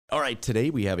All right,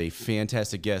 today we have a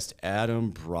fantastic guest,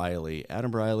 Adam Briley.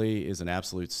 Adam Briley is an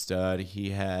absolute stud. He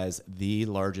has the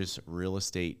largest real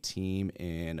estate team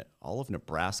in all of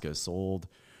Nebraska, sold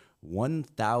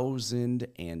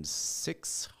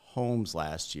 1,006 homes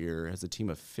last year, has a team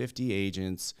of 50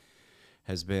 agents,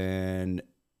 has been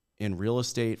in real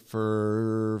estate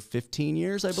for 15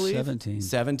 years, I believe.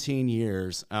 17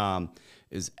 years,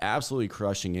 is absolutely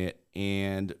crushing it.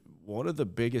 And one of the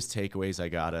biggest takeaways I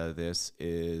got out of this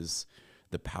is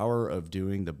the power of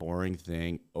doing the boring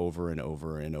thing over and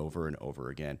over and over and over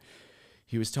again.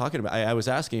 He was talking about, I was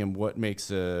asking him what makes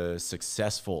a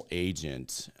successful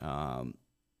agent.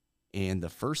 And the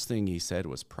first thing he said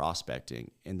was prospecting,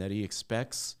 and that he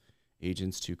expects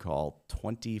agents to call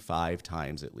 25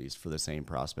 times at least for the same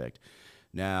prospect.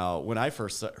 Now, when I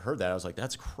first heard that, I was like,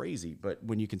 that's crazy. But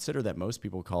when you consider that most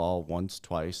people call once,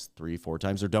 twice, 3, 4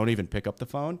 times, or don't even pick up the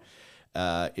phone,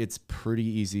 it's pretty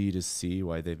easy to see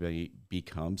why they've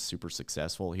become super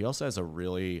successful. He also has a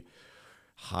really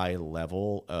high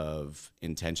level of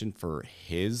intention for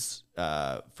his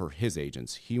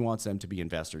agents. He wants them to be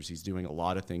investors. He's doing a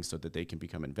lot of things so that they can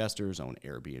become investors, own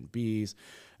Airbnbs,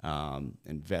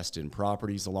 invest in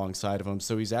properties alongside of them.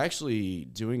 So he's actually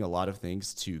doing a lot of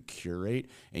things to curate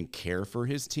and care for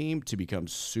his team to become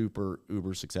super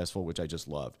uber successful, which I just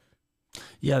love.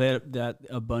 Yeah, that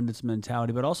abundance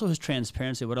mentality, but also his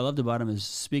transparency. What I loved about him is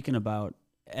speaking about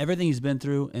everything he's been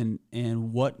through and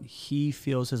what he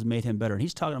feels has made him better. And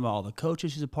he's talking about all the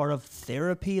coaches he's a part of,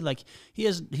 therapy. Like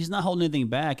he's not holding anything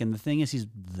back. And the thing is, he's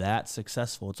that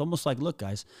successful. It's almost like, look,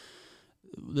 guys,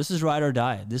 this is ride or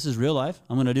die. This is real life.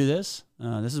 I'm going to do this.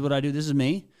 This is what I do. This is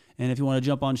me. And if you want to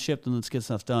jump on ship, then let's get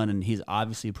stuff done. And he's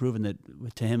obviously proven that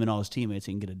to him and all his teammates,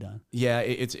 he can get it done. Yeah,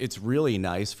 it's really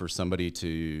nice for somebody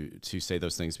to say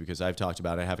those things, because I've talked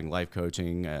about it, having life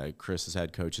coaching. Chris has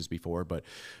had coaches before, but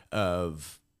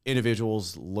of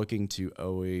individuals looking to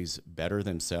always better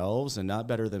themselves, and not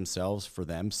better themselves for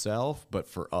themselves, but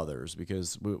for others,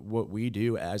 because what we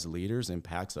do as leaders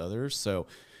impacts others. So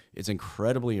it's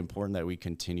incredibly important that we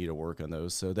continue to work on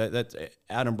those. So that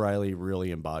Adam Briley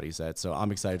really embodies that. So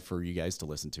I'm excited for you guys to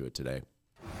listen to it today.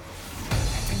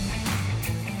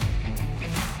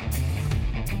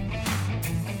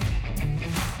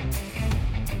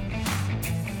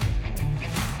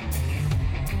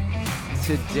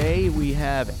 Today we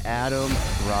have Adam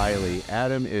Briley.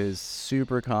 Adam is a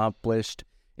super accomplished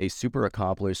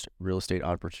real estate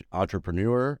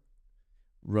entrepreneur,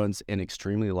 runs an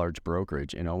extremely large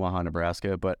brokerage in Omaha,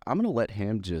 Nebraska, but I'm going to let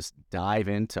him just dive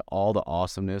into all the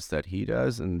awesomeness that he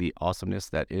does and the awesomeness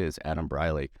that is Adam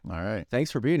Briley. All right.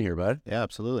 Thanks for being here, bud. Yeah,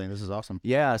 absolutely. This is awesome.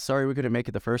 Yeah, sorry we couldn't make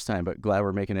it the first time, but glad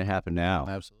we're making it happen now.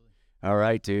 Absolutely. All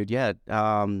right, dude. Yeah.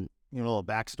 You know, a little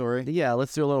backstory? Yeah,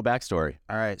 let's do a little backstory.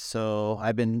 All right. So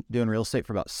I've been doing real estate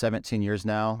for about 17 years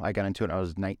now. I got into it when I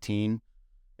was 19,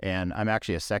 and I'm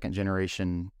actually a second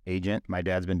generation agent. My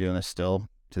dad's been doing this still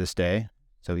to this day.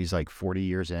 So he's like 40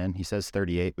 years in. He says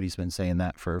 38, but he's been saying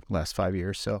that for the last 5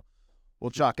 years. So we'll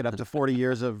chalk it up to 40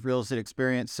 years of real estate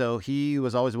experience. So he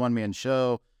was always a one-man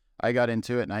show. I got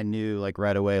into it and I knew like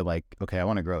right away, like, okay, I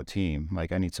want to grow a team.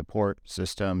 Like I need support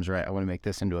systems, right? I want to make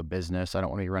this into a business. I don't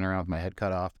want to be running around with my head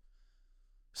cut off.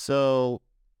 So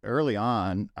early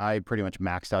on, I pretty much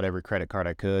maxed out every credit card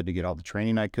I could to get all the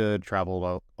training I could,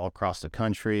 traveled all across the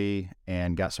country,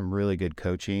 and got some really good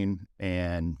coaching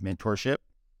and mentorship.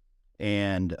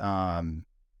 And,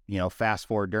 you know, fast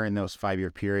forward during those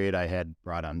 5-year period, I had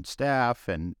brought on staff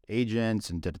and agents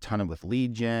and did a ton of with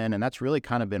lead gen. And that's really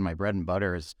kind of been my bread and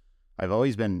butter. Is I've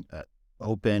always been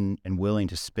open and willing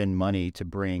to spend money to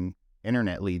bring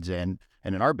internet leads in.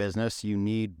 And in our business, you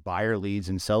need buyer leads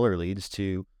and seller leads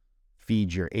to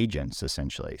feed your agents,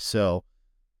 essentially. So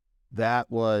I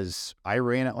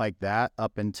ran it like that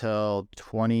up until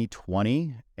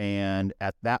 2020. And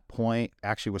at that point,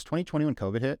 actually, was 2020 when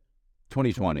COVID hit?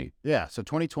 2020. Yeah, so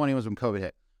 2020 was when COVID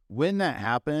hit. When that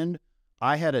happened,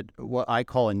 I had what I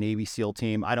call a Navy SEAL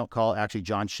team. I don't call it, actually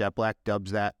John Sheplack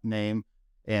dubs that name.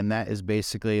 And that is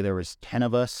basically, there was 10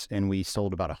 of us and we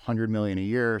sold about 100 million a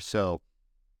year. So,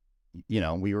 you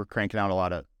know, we were cranking out a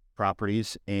lot of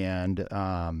properties, and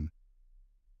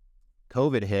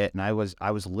COVID hit, and I was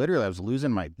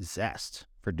losing my zest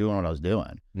for doing what I was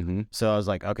doing. Mm-hmm. So I was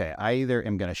like, okay, I either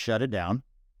am going to shut it down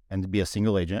and be a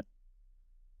single agent,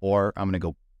 or I'm going to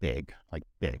go big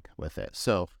with it.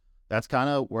 So that's kind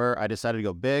of where I decided to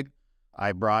go big.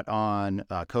 I brought on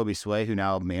Kobe Sway, who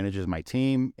now manages my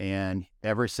team. And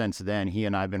ever since then, he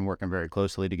and I have been working very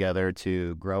closely together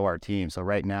to grow our team. So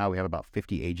right now we have about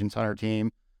 50 agents on our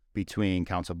team between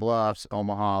Council Bluffs,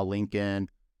 Omaha, Lincoln,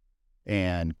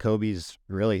 And Kobe's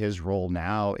really, his role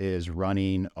now is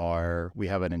running we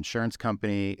have an insurance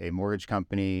company, a mortgage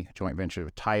company, a joint venture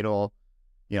with title,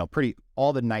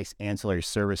 all the nice ancillary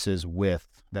services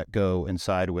that go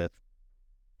inside with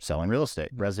selling real estate,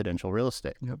 residential real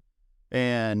estate. Yep.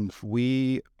 And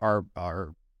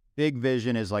our big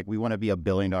vision is like, we want to be $1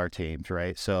 billion teams,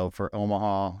 right? So for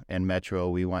Omaha and Metro,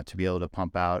 we want to be able to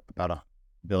pump out about $1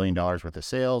 billion worth of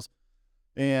sales.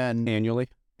 And Annually?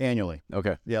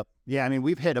 Okay. Yep. Yeah. I mean,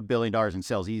 we've hit $1 billion in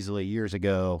sales easily years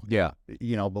ago. Yeah.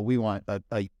 But we want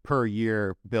a per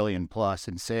year $1 billion plus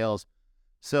in sales.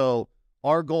 So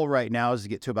our goal right now is to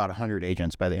get to about 100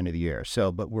 agents by the end of the year.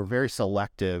 So, but we're very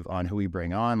selective on who we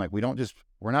bring on. Like,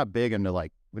 we're not big into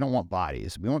we don't want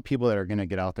bodies. We want people that are going to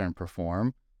get out there and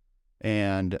perform.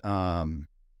 And,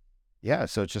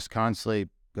 so it's just constantly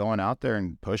going out there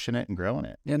and pushing it and growing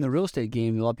it. Yeah, in the real estate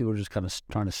game, a lot of people are just kind of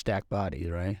trying to stack bodies,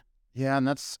 right? Yeah, and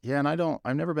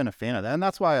I've never been a fan of that. And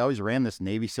that's why I always ran this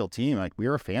Navy SEAL team. Like, we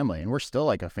were a family, and we're still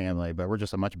like a family, but we're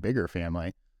just a much bigger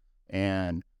family.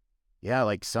 And yeah,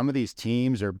 like some of these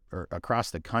teams are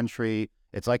across the country.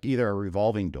 It's like either a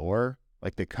revolving door,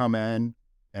 like they come in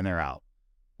and they're out,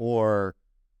 or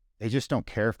they just don't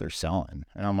care if they're selling.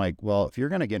 And I'm like, well, if you're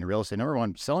going to get into real estate, number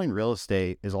one, selling real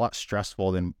estate is a lot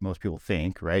stressful than most people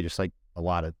think, right? Just like a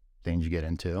lot of things you get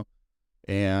into.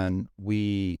 And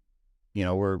we're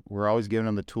always giving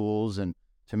them the tools and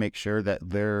to make sure that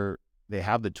they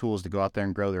have the tools to go out there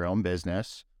and grow their own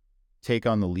business, take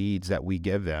on the leads that we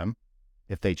give them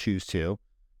if they choose to.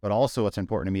 But also what's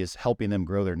important to me is helping them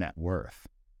grow their net worth,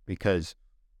 because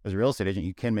as a real estate agent,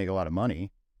 you can make a lot of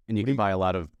money. And you can buy a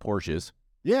lot of Porsches.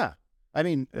 Yeah. I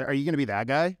mean, are you going to be that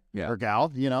guy or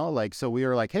gal? So we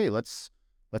were like, hey, let's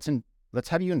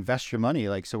have you invest your money.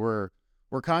 Like, so we're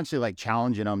constantly like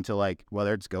challenging them to like,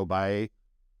 whether it's go buy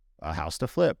a house to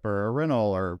flip or a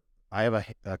rental, or I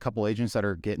have a couple agents that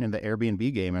are getting in the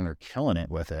Airbnb game and they're killing it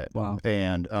with it. Wow.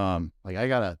 And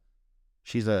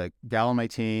she's a gal on my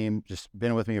team, just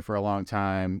been with me for a long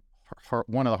time,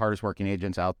 one of the hardest working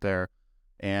agents out there.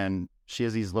 And she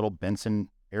has these little Benson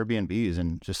Airbnbs,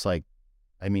 and just like,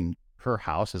 I mean, her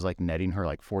house is like netting her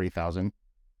like 40,000.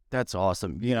 That's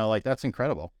awesome. That's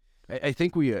incredible. I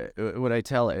think what I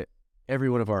tell every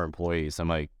one of our employees, I'm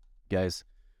like, guys,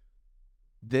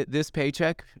 this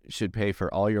paycheck should pay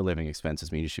for all your living expenses.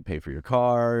 I mean, you should pay for your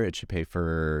car. It should pay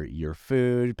for your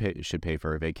food. It should pay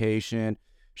for a vacation.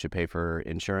 Should pay for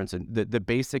insurance and the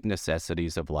basic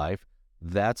necessities of life.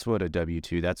 That's what a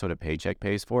W-2, that's what a paycheck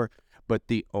pays for. But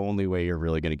the only way you're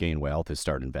really going to gain wealth is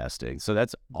start investing. So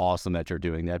that's awesome that you're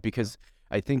doing that, because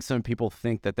I think some people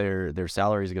think that their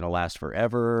salaries are going to last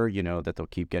forever, that they'll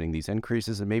keep getting these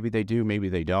increases, and maybe they do, maybe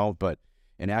they don't. But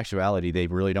in actuality, they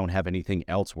really don't have anything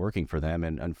else working for them.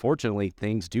 And unfortunately,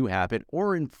 things do happen,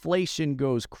 or inflation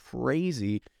goes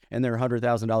crazy, and their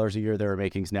 $100,000 a year they're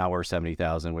making is now worth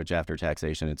 $70,000, which after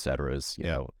taxation, et cetera, is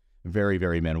very,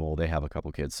 very minimal. They have a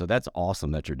couple kids, so that's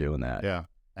awesome that you're doing that. Yeah,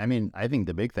 I mean, I think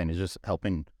the big thing is just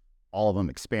helping all of them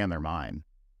expand their mind,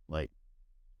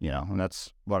 and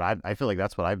that's what I feel like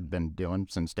that's what I've been doing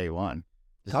since day one.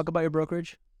 Talk about your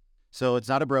brokerage. So it's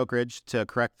not a brokerage. To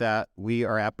correct that, we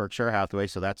are at Berkshire Hathaway,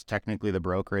 so that's technically the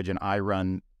brokerage, and I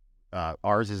run.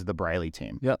 Ours is the Briley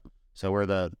team. Yep. So we're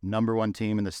the number one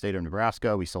team in the state of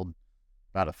Nebraska. We sold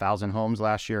about 1,000 homes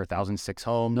last year, 1,006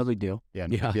 homes. No big deal. Yeah,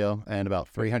 no big deal. And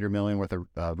about $300 million worth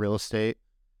of real estate.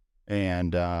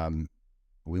 And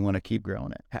we want to keep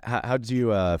growing it. How did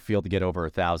you feel to get over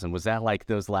 1,000? Was that like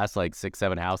those last like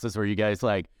 6-7 houses? Were you guys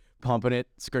like pumping it,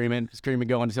 screaming,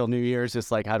 going until New Year's?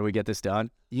 Just like, how do we get this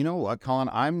done? You know what, Colin?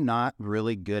 I'm not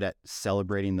really good at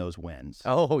celebrating those wins.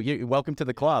 Oh, welcome to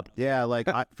the club. Yeah, like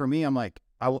for me, I'm like,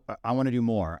 I want to do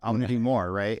more. I want to do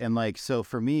more, right? And like, so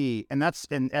for me, and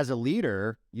as a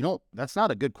leader, that's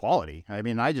not a good quality. I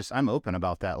mean, I'm open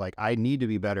about that. Like, I need to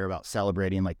be better about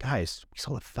celebrating. Like, guys, we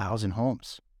sold 1,000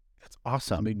 homes. That's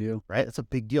awesome. That's a big deal, right? That's a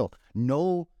big deal.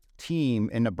 No team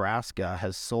in Nebraska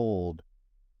has sold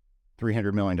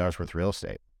 $300 million worth of real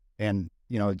estate. And,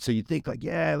 so you think like,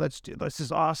 yeah, let's do this.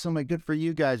 Is awesome. Like, good for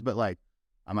you guys. But like,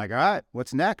 I'm like, all right,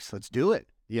 what's next? Let's do it.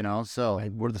 So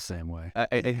we're the same way.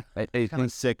 I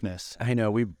think sickness. I know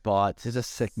we bought. It's a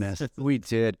sickness. We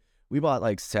did. We bought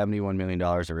like $71 million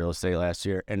of real estate last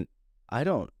year, and I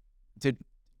don't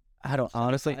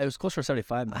honestly. It was closer to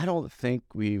 75. I don't think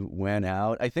we went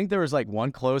out. I think there was like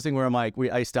one closing where I'm like,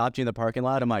 I stopped you in the parking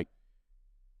lot. I'm like,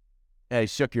 I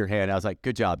shook your hand. I was like,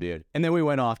 good job, dude. And then we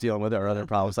went off dealing with our other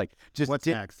problems. Like, just what's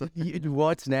next?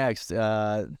 What's next?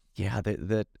 Yeah,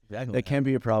 that can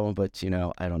be a problem, but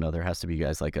I don't know. There has to be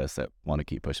guys like us that want to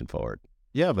keep pushing forward.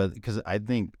 Yeah, but because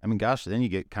gosh, then you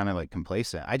get kind of like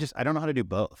complacent. I don't know how to do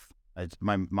both.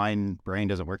 My brain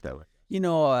doesn't work that way.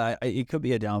 It could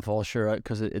be a downfall, sure,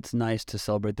 because it's nice to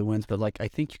celebrate the wins, but like I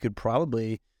think you could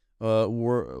probably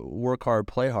work hard,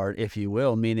 play hard, if you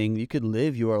will, meaning you could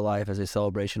live your life as a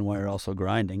celebration while you're also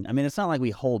grinding. I mean, it's not like we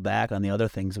hold back on the other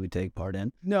things that we take part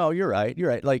in. No, you're right. You're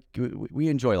right. Like we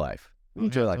enjoy life. We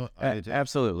enjoy life.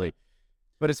 Absolutely.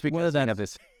 But it's because we have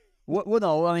this. Well,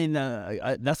 no, I mean,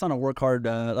 that's not a work hard,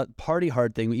 party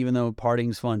hard thing, even though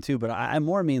partying's fun too. But I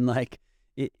more mean like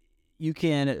you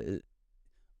can.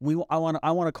 I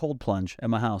want a cold plunge at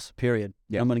my house. Period.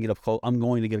 Yeah. I'm going to get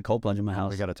a cold plunge in my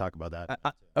house. We got to talk about that.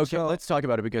 Okay, so, let's talk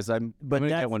about it because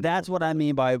that's what I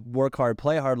mean by work hard,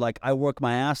 play hard. Like I work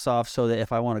my ass off so that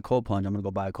if I want a cold plunge, I'm going to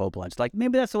go buy a cold plunge. Like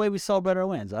maybe that's the way we celebrate our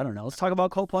wins. I don't know. Let's talk about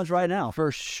cold plunge right now.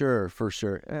 For sure.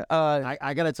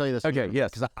 I got to tell you this. Okay. Yes.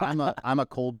 Because I'm a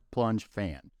cold plunge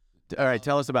fan. All right.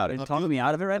 Tell us about it. Talking me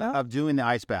out of it right now. Of doing the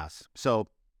ice baths. So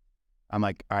I'm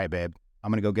like, all right, babe. I'm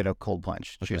going to go get a cold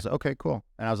plunge. She was like, okay, cool.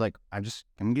 And I was like, I'm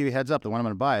going to give you a heads up. The one I'm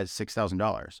going to buy is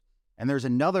 $6,000. And there's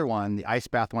another one, the ice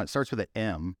bath one. It starts with an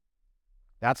M.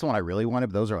 That's the one I really wanted,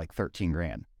 but those are like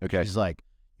 $13,000. Okay. She's like,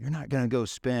 you're not going to go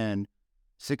spend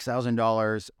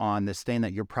 $6,000 on this thing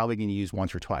that you're probably going to use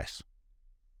once or twice.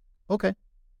 Okay,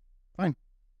 fine.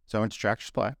 So I went to Tractor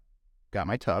Supply, got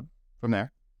my tub from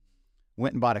there,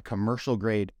 went and bought a commercial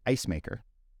grade ice maker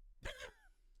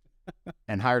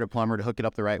and hired a plumber to hook it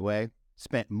up the right way.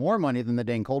 Spent more money than the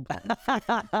dang cold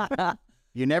plunge.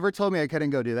 You never told me I couldn't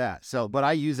go do that. So, but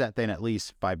I use that thing at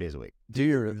least 5 days a week. Do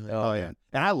you really? Oh yeah.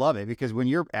 And I love it because when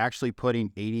you're actually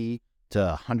putting 80 to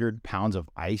 100 pounds of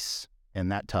ice in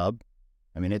that tub,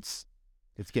 I mean, it's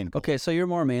getting cold. Okay, so you're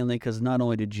more manly because not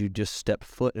only did you just step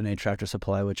foot in a Tractor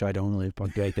Supply, which I don't really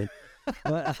partake in,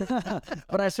 but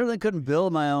I certainly couldn't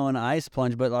build my own ice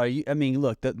plunge. But I mean,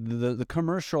 look, the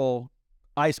commercial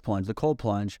ice plunge, the cold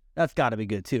plunge, that's got to be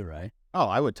good too, right? Oh,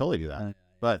 I would totally do that.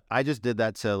 But I just did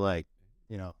that to like,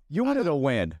 you wanted to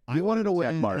win. You wanted to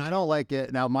win, Mark. And I don't like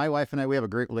it. Now, my wife and I, we have a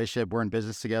great relationship. We're in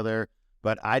business together,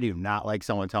 but I do not like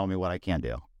someone telling me what I can't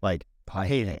do. Like, I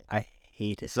hate it. I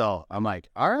hate it. So I'm like,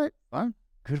 all right, fine.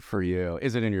 Good for you.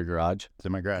 Is it in your garage? It's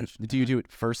in my garage. Do you do it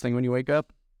first thing when you wake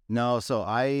up? No. So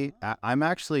I'm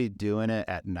actually doing it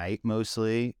at night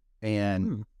mostly.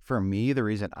 And for me, the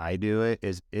reason I do it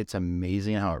is it's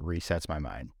amazing how it resets my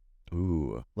mind.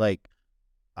 Ooh. Like,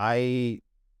 I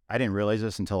didn't realize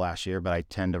this until last year, but I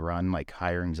tend to run like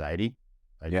higher anxiety.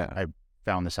 I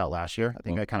found this out last year. I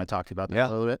think I kind of talked about that a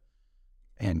little bit.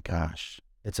 And gosh,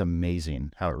 it's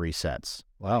amazing how it resets.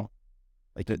 Wow.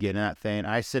 Like you get in that thing.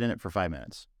 I sit in it for 5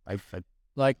 minutes.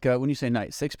 Like when you say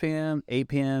night, 6 p.m., 8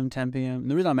 p.m., 10 p.m.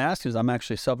 And the reason I'm asking is I'm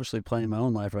actually selfishly playing my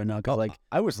own life right now. Cause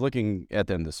I was looking at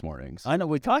them this morning. I know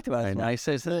we talked about it. I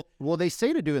say, well, they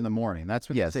say to do it in the morning. That's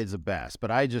what they say is the best.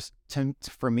 But I just tend,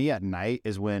 for me at night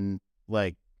is when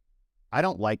like, I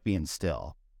don't like being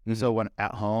still. Mm-hmm. So when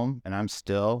at home and I'm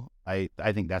still, I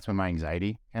think that's when my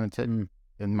anxiety kind of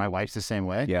and my wife's the same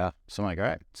way. Yeah. So I'm like, all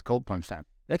right, it's cold plunge time.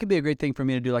 That could be a great thing for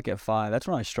me to do like at 5. That's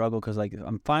when I struggle because like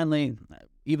I'm finally,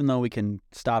 even though we can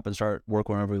stop and start work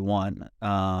whenever we want, because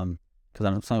I'm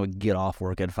not going to get off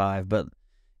work at 5, but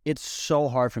it's so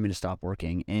hard for me to stop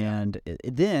working. And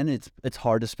then it's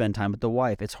hard to spend time with the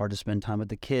wife. It's hard to spend time with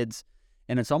the kids.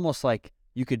 And it's almost like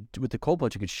you could, with the cold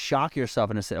plunge, you could shock yourself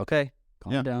and say, okay,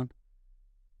 calm down.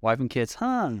 Wife and kids,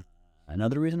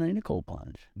 another reason I need a cold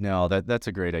plunge. No, that's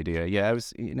a great idea. Yeah, I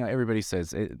was, everybody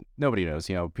says, nobody knows,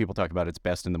 people talk about it's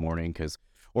best in the morning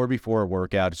or before a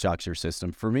workout, it shocks your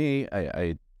system. For me,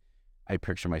 I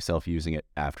picture myself using it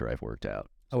after I've worked out.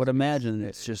 I would imagine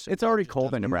it's already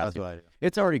cold in Nebraska.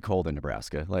 It's already cold in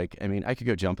Nebraska. Like, I mean, I could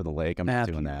go jump in the lake. I'm not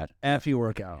doing that. After you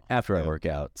work out. After I work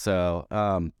out. So,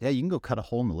 yeah, you can go cut a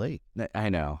hole in the lake. I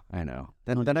know.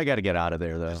 Then I got to get out of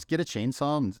there, though. Just get a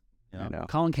chainsaw and, I know.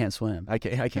 Colin can't swim. I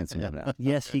can't swim now.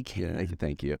 Yes, he can. Yeah,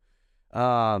 thank you.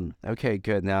 Okay,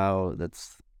 good. Now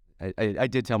I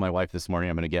did tell my wife this morning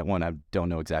I'm going to get one. I don't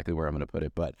know exactly where I'm going to put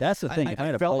it, but that's the thing.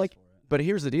 I felt like. But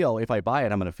here's the deal. If I buy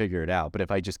it, I'm going to figure it out. But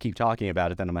if I just keep talking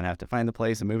about it, then I'm going to have to find the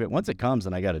place and move it. Once it comes,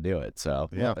 then I got to do it. So,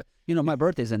 yeah. My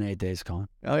birthday's in 8 days, Colin.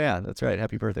 Oh, yeah, that's right.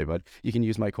 Happy birthday, bud. You can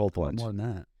use my cold plunge. More than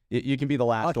that. You can be the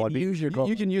last one. You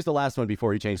can use the last one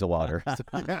before you change the water.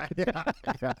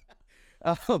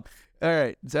 All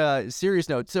right. Serious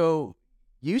note. So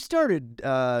you started,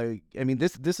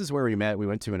 this is where we met. We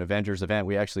went to an Avengers event.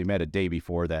 We actually met a day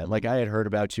before that. Like, I had heard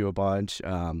about you a bunch.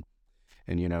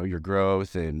 And, your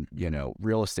growth and,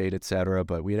 real estate, et cetera.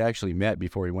 But we had actually met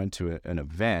before we went to an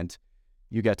event.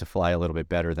 You got to fly a little bit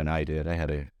better than I did. I had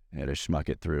to schmuck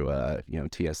it through,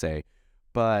 TSA.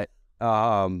 But,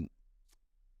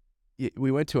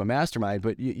 we went to a mastermind,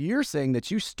 but you're saying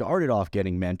that you started off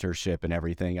getting mentorship and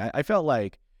everything. I felt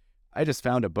like I just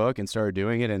found a book and started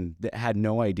doing it and had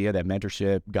no idea that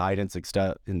mentorship, guidance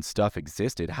and stuff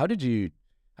existed. How'd you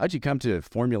come to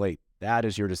formulate that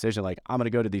as your decision? Like, I'm going to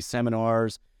go to these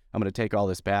seminars, I'm going to take all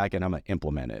this back and I'm going to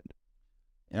implement it.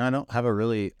 And I don't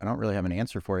really have an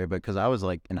answer for you, because I was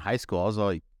like in high school, I was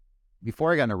like,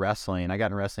 before I got into wrestling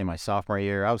my sophomore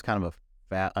year. I was kind of a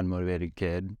fat, unmotivated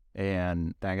kid.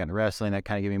 And then I got into wrestling, that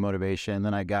kind of gave me motivation.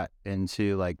 Then I got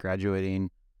into like graduating,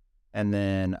 and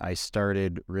then I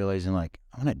started realizing like,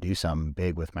 I want to do something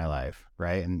big with my life,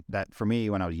 right? And that for me,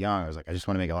 when I was young, I was like, I just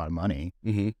want to make a lot of money.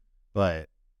 Mm-hmm. But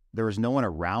there was no one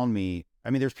around me. I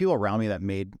mean, there's people around me that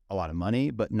made a lot of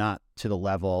money, but not to the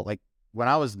level. Like when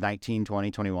I was 19,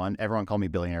 20, 21, everyone called me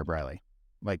Billionaire Briley.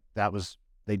 Like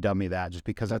they dubbed me that just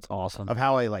because that's awesome of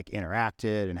how I like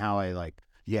interacted and how I like,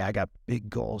 yeah, I got big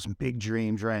goals and big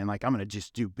dreams, right? And like, I'm going to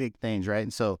just do big things, right?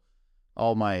 And so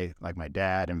all my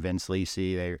dad and Vince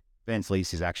Lisi's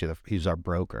actually, he's our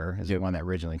broker, is the one that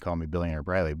originally called me Billionaire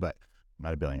Briley, but I'm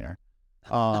not a billionaire.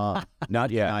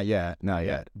 Not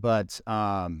yet. But,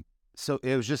 so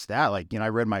it was just that, like, I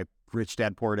read my Rich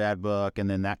Dad, Poor Dad book, and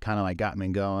then that kind of like got me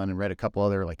going, and read a couple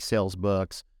other like sales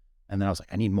books. And then I was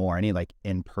like, I need more. I need like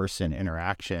in-person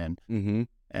interaction. Mm-hmm.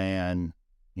 And,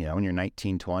 when you're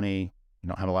 19, 20, you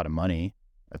don't have a lot of money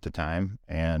at the time.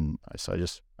 And so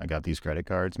I got these credit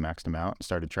cards, maxed them out, and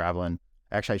started traveling.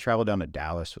 Actually, I traveled down to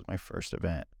Dallas with my first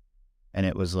event. And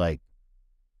it was like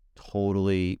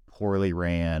totally poorly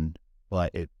ran,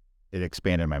 but it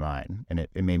expanded my mind, and it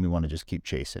made me want to just keep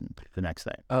chasing the next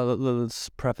thing. Let's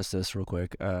preface this real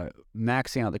quick.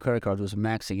 Maxing out the credit cards was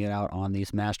maxing it out on these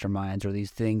masterminds or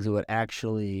these things that would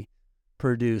actually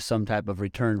produce some type of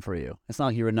return for you. It's not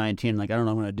like you were 19, like, I don't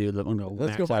know what I'm going to do. I'm going to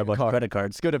max out a bunch of credit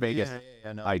cards. Let's go to Vegas.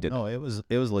 No, I did. No, it was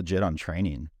legit on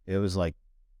training. It was like,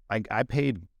 I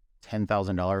paid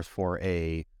 $10,000 for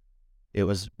it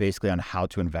was basically on how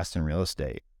to invest in real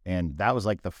estate. And that was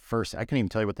like the first, I couldn't even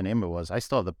tell you what the name of it was. I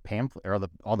still have the pamphlet or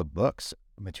all the books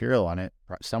material on it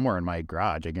somewhere in my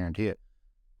garage, I guarantee it.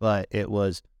 But it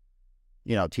was,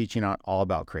 teaching all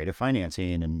about creative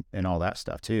financing and all that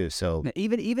stuff too. So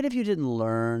even if you didn't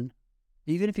learn,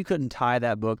 even if you couldn't tie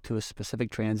that book to a specific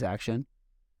transaction.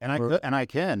 And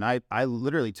I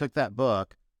literally took that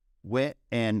book, went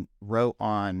and I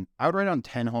would write on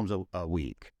 10 homes a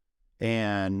week.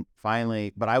 And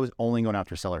finally, but I was only going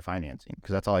after seller financing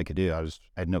because that's all I could do. I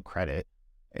had no credit.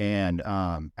 And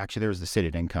actually there was the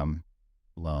stated income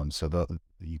loan. So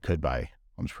you could buy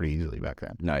homes pretty easily back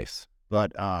then. Nice.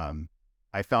 But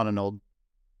I found an old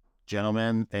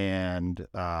gentleman and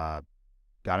got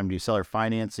him to do seller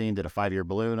financing, did a 5-year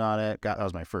balloon on it. That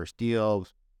was my first deal,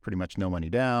 pretty much no money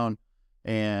down.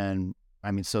 And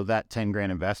I mean, so that 10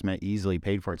 grand investment easily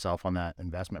paid for itself on that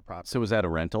investment property. So was that a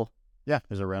rental? Yeah, it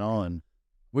was a rental. And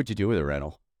what'd you do with a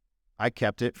rental? I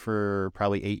kept it for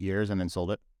probably 8 years and then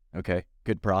sold it. Okay.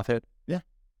 Good profit? Yeah.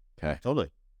 Okay. Totally.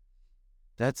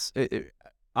 That's it.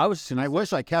 I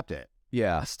wish I kept it.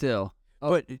 Yeah. Still.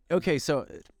 But okay, so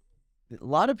a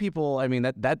lot of people, I mean,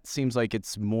 that seems like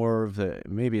it's more of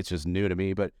maybe it's just new to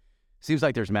me, but it seems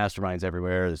like there's masterminds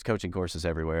everywhere, there's coaching courses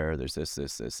everywhere, there's this.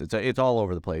 It's all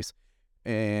over the place.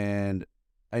 And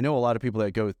I know a lot of people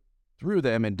that go through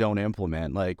them and don't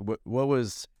implement. Like,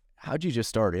 how'd you just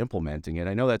start implementing it?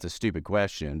 I know that's a stupid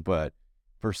question, but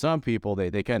for some people,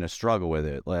 they kind of struggle with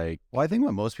it. Like, well, I think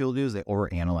what most people do is they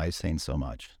overanalyze things so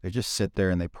much. They just sit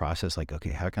there and they process like, okay,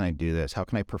 how can I do this? How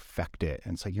can I perfect it?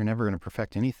 And it's like, you're never going to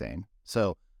perfect anything.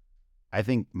 So I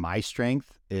think my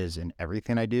strength is in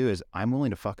everything I do is I'm willing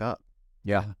to fuck up.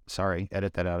 Yeah. Sorry.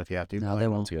 Edit that out if you have to. No, they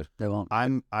won't. They won't.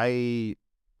 I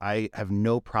have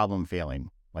no problem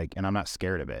failing. Like, and I'm not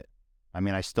scared of it. I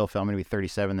mean, I still feel I'm going to be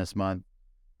 37 this month.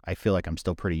 I feel like I'm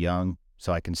still pretty young,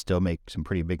 so I can still make some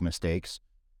pretty big mistakes.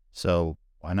 So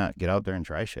why not get out there and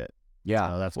try shit? Yeah.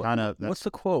 So that's kind of... What's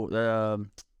the quote?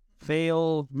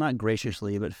 Fail, not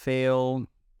graciously, but fail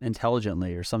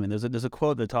intelligently or something. There's a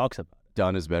quote that talks about it.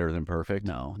 Done is better than perfect.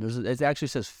 No, it actually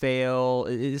says fail.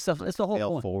 It's the whole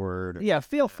fail point. Forward. Yeah,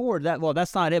 fail forward.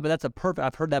 That's not it, but that's a perfect...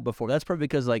 I've heard that before. That's perfect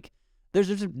because, like, there's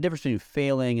a difference between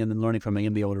failing and then learning from it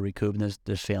and be able to recoup. And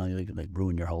there's failing, you can like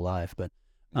ruin your whole life. But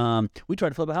we tried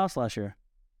to flip a house last year.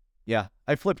 Yeah,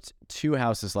 I flipped 2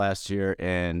 houses last year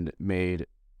and made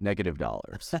negative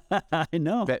dollars. I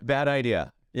know. Bad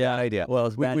idea. Yeah, bad idea. Well,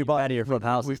 it's bad to your flip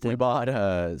houses. We bought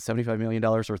 $75 million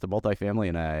worth of multifamily,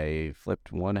 and I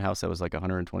flipped one house that was like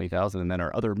 $120,000, and then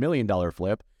our other $1 million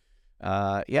flip.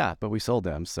 Yeah, but we sold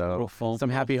them. So some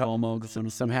happy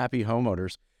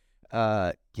homeowners.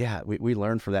 Yeah, we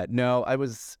learned from that. No, I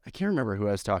can't remember who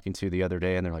I was talking to the other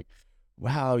day, and they're like,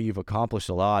 wow, you've accomplished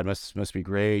a lot. Must be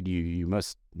great. You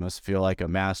must feel like a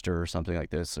master or something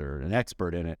like this, or an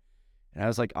expert in it. And I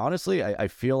was like, honestly, I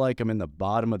feel like I'm in the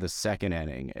bottom of the second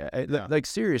inning. Like,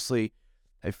 seriously,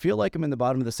 I feel like I'm in the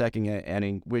bottom of the second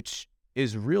inning, which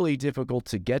is really difficult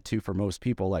to get to for most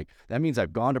people. Like, that means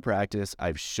I've gone to practice,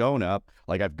 I've shown up,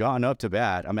 like I've gone up to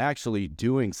bat, I'm actually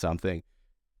doing something,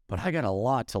 but I got a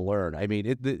lot to learn. I mean,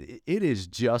 it is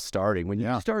just starting. When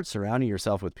you start surrounding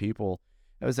yourself with people,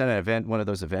 I was at an event, one of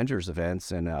those Avengers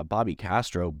events, and Bobby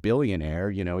Castro, billionaire,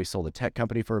 you know, he sold a tech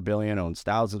company for $1 billion, owns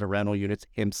thousands of rental units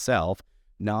himself,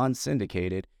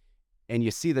 non-syndicated, and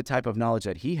you see the type of knowledge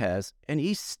that he has, and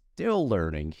he's still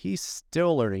learning. He's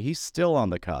still on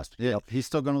the cusp. Yeah, he's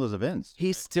still going to those events.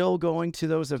 He's still going to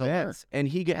those events, and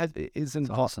he is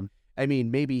involved. Awesome. I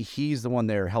mean, maybe he's the one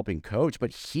there helping coach,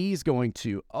 but he's going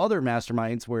to other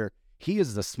masterminds where he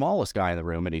is the smallest guy in the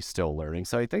room, and he's still learning.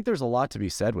 So I think there's a lot to be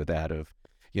said with that of,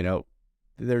 you know,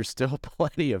 there's still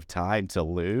plenty of time to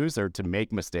lose or to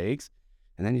make mistakes,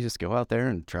 and then you just go out there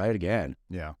and try it again.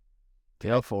 Yeah.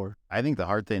 Go for. I think the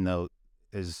hard thing though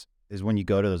is when you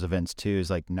go to those events too, is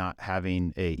like not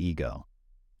having a ego.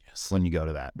 Yes. When you go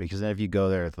to that, because then if you go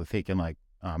there thinking like,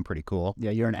 oh, I'm pretty cool.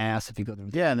 Yeah, you're an ass if you go there.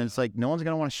 Yeah, and then it's like no one's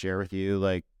gonna want to share with you.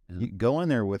 Like you go in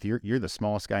there with you're the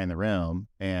smallest guy in the room,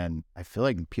 and I feel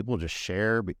like people just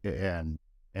share and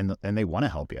they want to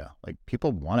help you. Like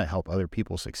people want to help other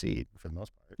people succeed for the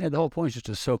most part. Yeah, the whole point is just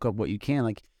to soak up what you can.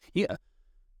 Like, yeah.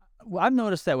 Well, I've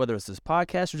noticed that whether it's this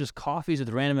podcast or just coffees with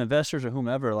random investors or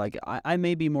whomever, like I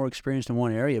may be more experienced in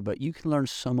one area, but you can learn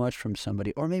so much from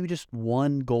somebody, or maybe just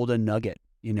one golden nugget,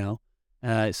 you know?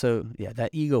 So yeah,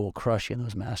 that ego will crush you in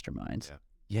those masterminds.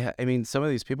 Yeah. I mean, some of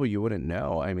these people you wouldn't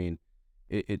know. I mean,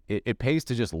 it pays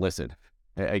to just listen,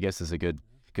 I guess is a good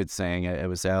saying. I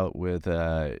was out with,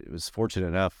 was fortunate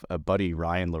enough, a buddy,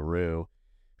 Ryan LaRue,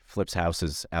 flips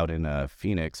houses out in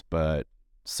Phoenix, but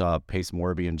saw Pace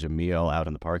Morby and Jameel out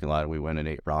in the parking lot. We went and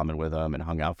ate ramen with them and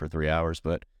hung out for 3 hours.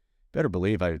 But better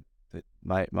believe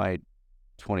my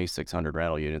 2,600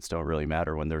 rental units don't really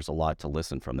matter when there's a lot to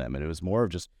listen from them. And it was more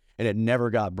of just, and it never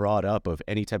got brought up of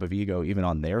any type of ego, even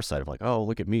on their side of like, oh,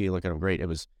 look at me, look at them, great. It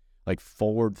was like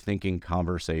forward-thinking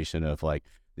conversation of like,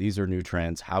 these are new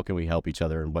trends. How can we help each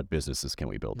other, and what businesses can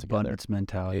we build together? Abundance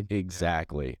mentality.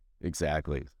 Exactly.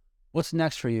 What's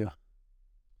next for you?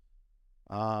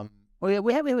 Well, yeah,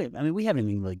 we haven't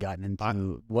even really gotten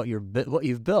into what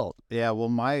you've built. Yeah, well,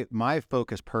 my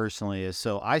focus personally is,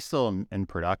 so I still am in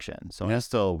production, so I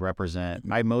still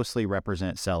I mostly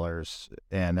represent sellers,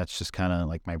 and that's just kind of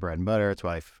like my bread and butter. It's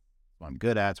what I'm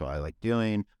good at. It's what I like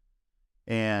doing,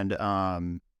 and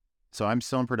so I'm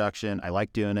still in production. I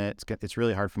like doing it. It's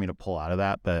really hard for me to pull out of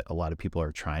that, but a lot of people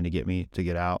are trying to get me to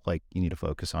get out. Like, you need to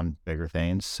focus on bigger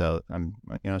things. So I'm,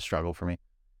 a struggle for me,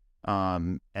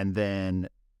 and then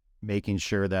making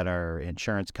sure that our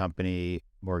insurance company,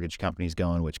 mortgage company's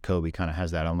going, which Kobe kind of has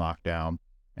that on lockdown,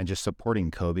 and just supporting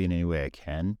Kobe in any way I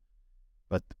can.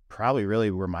 But probably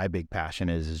really where my big passion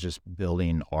is just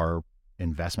building our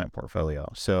investment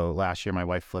portfolio. So last year, my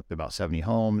wife flipped about 70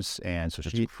 homes, and so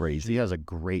she has a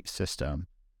great system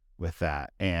with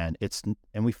that. And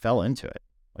we fell into it.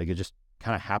 Like, it just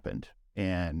kind of happened.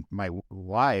 And my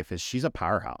wife she's a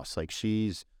powerhouse. Like,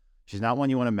 she's not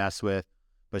one you want to mess with,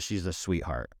 but she's a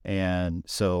sweetheart. And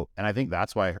I think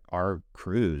that's why our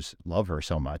crews love her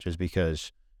so much, is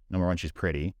because, number one, she's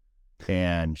pretty,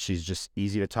 and she's just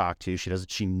easy to talk to.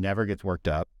 She never gets worked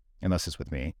up unless it's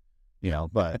with me,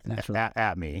 but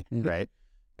at me, right?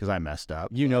 Because I messed up.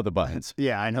 You know the buttons.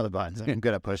 Yeah, I know the buttons. I'm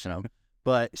good at pushing them.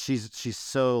 But she's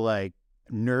so like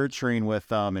nurturing with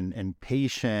them and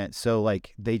patient. So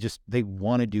like they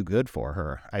want to do good for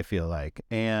her, I feel like.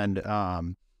 And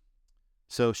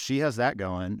so she has that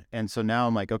going. And so now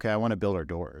I'm like, okay, I want to build our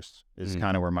doors is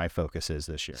kind of where my focus is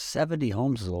this year. 70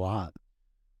 homes is a lot.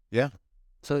 Yeah.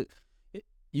 So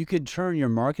you could turn your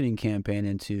marketing campaign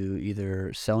into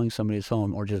either selling somebody's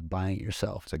home or just buying it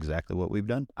yourself. That's exactly what we've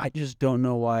done. I just don't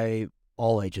know why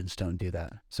all agents don't do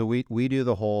that. So we do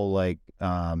the whole like,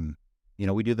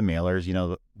 we do the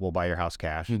mailers, we'll buy your house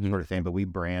cash sort of thing, but we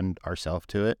brand ourselves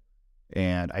to it.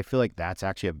 And I feel like that's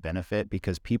actually a benefit,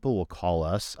 because people will call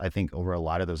us, I think, over a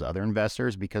lot of those other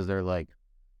investors, because they're like,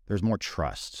 there's more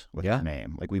trust with your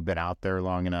name. Like, we've been out there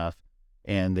long enough,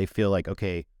 and they feel like,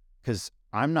 okay, because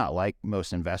I'm not like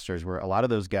most investors where a lot of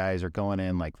those guys are going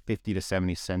in like 50 to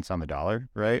 70 cents on the dollar,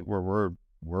 right? Where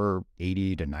we're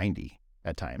 80 to 90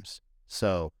 at times.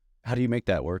 So how do you make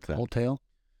that work then? Wholesale?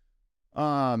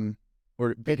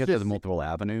 Or because of the multiple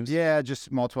avenues? Yeah,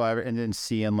 just multiple avenues, and then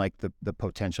seeing like the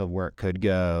potential of where it could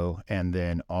go. And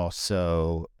then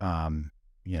also,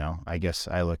 I guess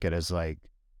I look at it as like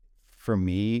for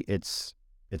me, it's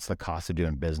the cost of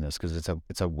doing business, because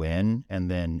it's a win.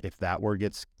 And then if that word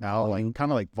gets out, like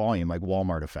kind of like volume, like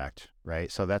Walmart effect,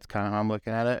 right? So that's kind of how I'm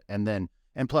looking at it.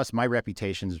 And plus my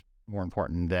reputation's more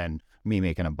important than me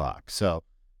making a buck. So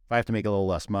if I have to make a little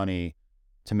less money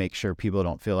to make sure people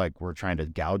don't feel like we're trying to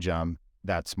gouge them,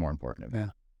 that's more important to me. Yeah,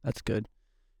 that's good.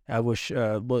 I wish,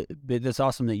 but it's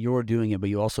awesome that you're doing it, but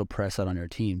you also press that on your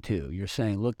team too. You're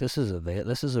saying, look, this is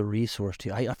a resource to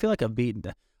you. I feel like I've beaten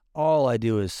that. All I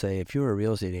do is say, if you're a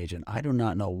real estate agent, I do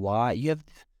not know why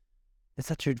it's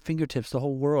at your fingertips, the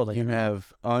whole world. Like, you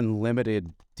have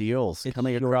unlimited deals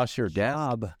coming across your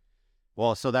desk.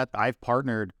 Well, so that I've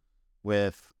partnered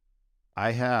with,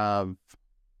 I have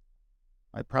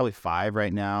probably 5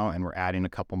 right now, and we're adding a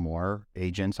couple more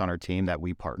agents on our team that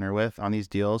we partner with on these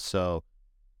deals. So,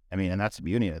 I mean, and that's the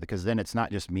beauty of it, because then it's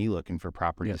not just me looking for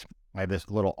properties. Yes. I have this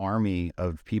little army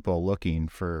of people looking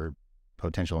for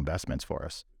potential investments for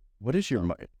us. What is your,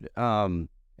 and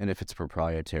if it's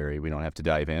proprietary, we don't have to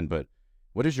dive in, but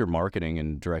what is your marketing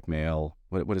and direct mail?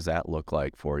 What does that look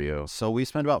like for you? So we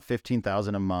spend about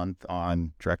 $15,000 a month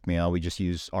on direct mail. We just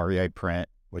use REI Print,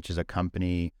 which is a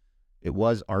company. It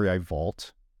was REI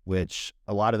Vault, which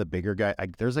a lot of the bigger guy,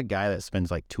 there's a guy that spends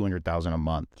like $200,000 a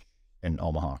month in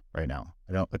Omaha right now.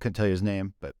 I couldn't tell you his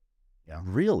name, but yeah.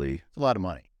 Really? It's a lot of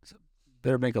money.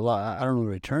 Better make a lot. I don't know what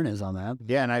the return is on that.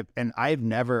 Yeah,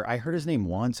 I heard his name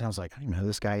once, and I was like, I don't even know who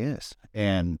this guy is.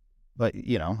 But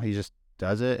you know, he just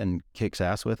does it and kicks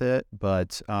ass with it.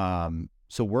 But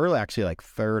so we're actually like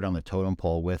 3rd on the totem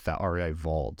pole with that REI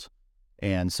Vault,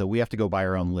 and so we have to go buy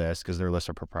our own list because their lists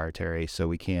are proprietary, so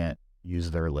we can't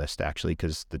use their list actually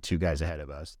because the 2 guys ahead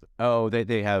of us. Oh,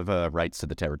 they have rights to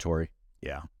the territory.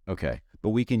 Yeah. Okay. But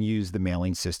we can use the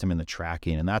mailing system and the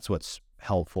tracking, and that's what's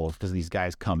helpful, because these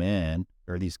guys come in,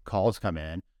 or these calls come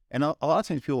in, and a lot of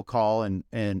times people call, and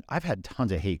I've had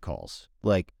tons of hate calls.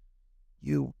 Like,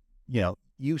 you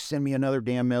send me another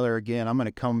damn mailer again, I'm going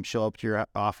to come show up to your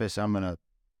office, I'm going to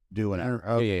do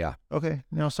whatever. Yeah. Okay.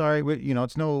 No, sorry. We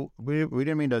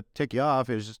didn't mean to take you off.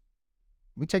 It was just,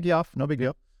 we take you off. No big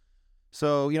deal.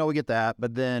 So, we get that.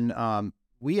 But then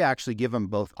we actually give them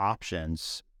both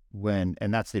options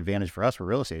and that's the advantage for us for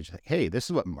real estate. Like, hey, this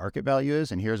is what market value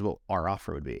is, and here's what our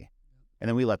offer would be. And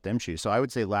then we let them choose. So I would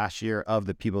say last year, of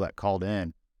the people that called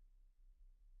in,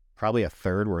 probably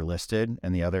 1/3 were listed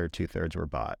and the other 2/3 were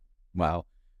bought. Wow.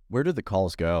 Where do the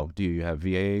calls go? Do you have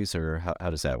VAs, or how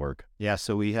does that work? Yeah,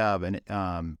 so we have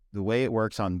the way it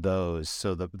works on those.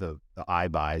 So the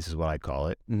iBuys is what I call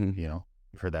it. Mm-hmm. You've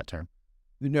heard that term.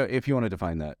 No, if you want to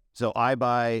define that. So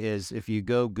iBuy is, if you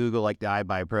go Google like the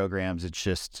iBuy programs, it's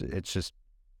just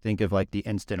think of like the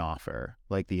instant offer,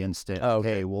 like the instant. Oh,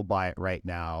 okay. Hey, we'll buy it right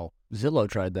now. Zillow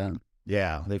tried that.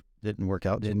 Yeah, they didn't work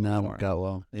out. Did not work out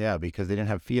well. Yeah, because they didn't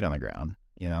have feet on the ground.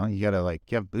 You gotta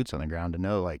you have boots on the ground to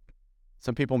know. Like,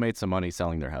 some people made some money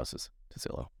selling their houses to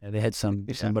Zillow. Yeah, they had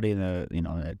somebody in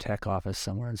a tech office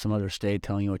somewhere in some other state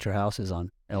telling you what your house is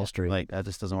on L Street. Like, that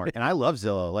just doesn't work. And I love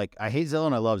Zillow. Like, I hate Zillow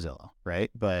and I love Zillow,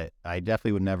 right? But I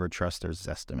definitely would never trust their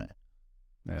estimate.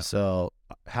 Yeah. So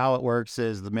how it works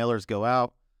is the mailers go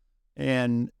out,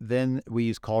 and then we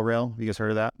use CallRail. You guys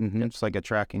heard of that? Mm-hmm. It's like a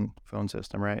tracking phone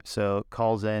system, right? So it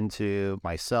calls into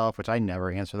myself, which I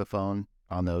never answer the phone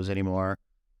on those anymore,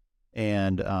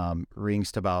 and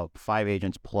rings to about 5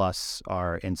 agents plus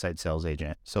our inside sales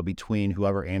agent. So between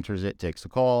whoever answers it takes the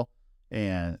call,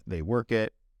 and they work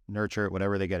it, nurture it,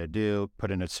 whatever they got to do,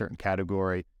 put in a certain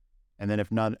category. And then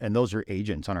if not, and those are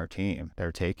agents on our team,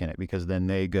 they're taking it, because then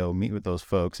they go meet with those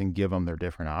folks and give them their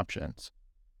different options.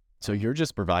 So you're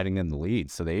just providing them the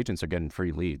leads. So the agents are getting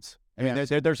free leads. I mean,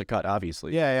 there's a cut,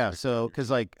 obviously. Yeah. So,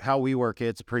 because like how we work,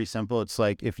 it's pretty simple. It's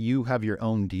like, if you have your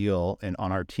own deal, and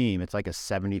on our team, it's like a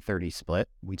 70-30 split.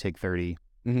 We take 30,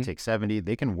 we take 70.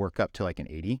 They can work up to like an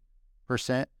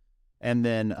 80%. And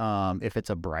then if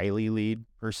it's a Briley lead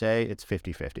per se, it's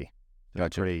 50-50.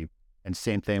 Gotcha. And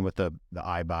same thing with the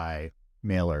iBuy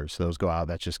mailers. Those go out.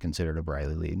 That's just considered a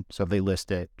Briley lead. So if they list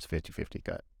it, it's 50-50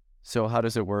 cut. So how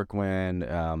does it work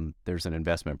when there's an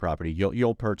investment property?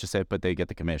 You'll purchase it, but they get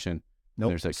the commission?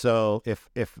 Nope. So if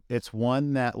it's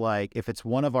one that, like, if it's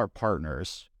one of our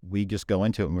partners, we just go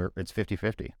into it and it's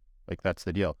 50-50. Like, that's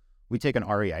the deal. We take an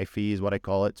REI fee is what I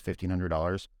call it. It's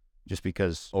 $1,500, just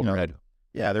because overhead.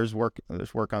 There's work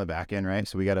on the back end, right?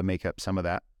 So we got to make up some of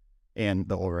that and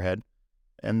the overhead.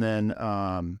 And then,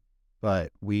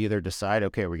 but we either decide,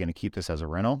 okay, are we going to keep this as a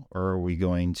rental, or are we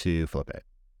going to flip it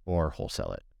or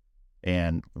wholesale it?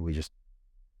 And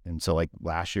so like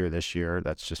last year, this year,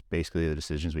 that's just basically the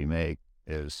decisions we make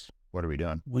is, what are we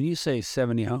doing? When you say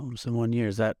 70 homes in 1 year,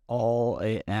 is that all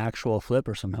an actual flip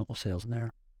or some wholesales in there?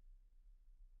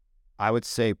 I would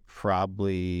say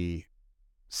probably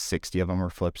 60 of them were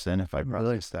flips in, if I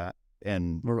processed that.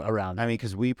 And we're around. I mean,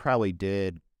 because we probably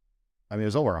did, I mean, it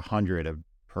was over 100 of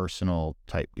personal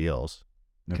type deals.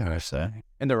 Okay.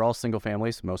 And they're all single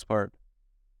families, most part.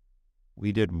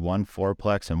 We did one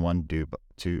fourplex and one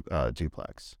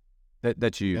duplex.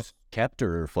 That you kept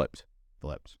or flipped?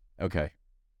 Flipped. Okay.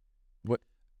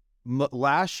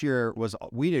 Last year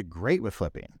we did great with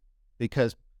flipping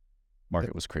because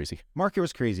market was crazy.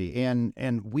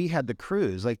 And we had the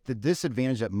crews. Like the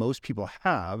disadvantage that most people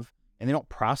have, and they don't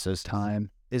process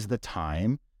time, is the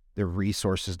time, the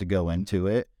resources to go into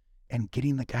it, and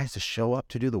getting the guys to show up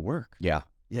to do the work. Yeah.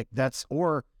 Like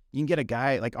or you can get a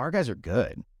guy, like our guys are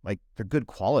good. Like they're good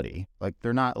quality. Like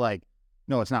they're not like,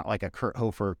 no, it's not like a Kurt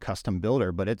Hofer custom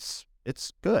builder, but it's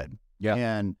good. Yeah.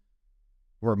 And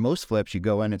where most flips, you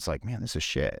go in, it's like, man, this is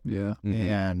shit. Yeah. Mm-hmm.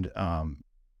 And,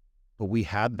 but we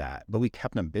had that, but we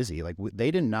kept them busy. Like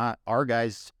our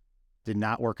guys did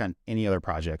not work on any other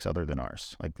projects other than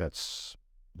ours. Like just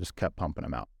kept pumping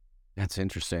them out. That's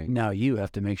interesting. Now you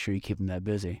have to make sure you keep them that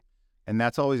busy. And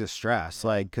that's always a stress,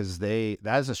 like, because that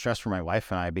is a stress for my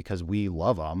wife and I, because we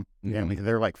love them and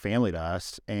they're like family to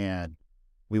us, and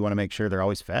we want to make sure they're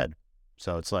always fed.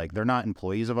 So it's like, they're not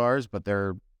employees of ours, but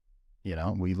they're,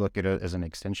 we look at it as an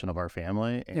extension of our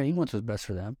family. Yeah, he wants what's best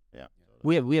for them. Yeah.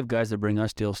 We have guys that bring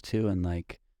us deals too, and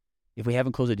like, if we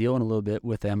haven't closed a deal in a little bit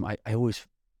with them, I always,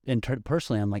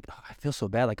 personally, I'm like, oh, I feel so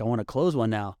bad. Like I want to close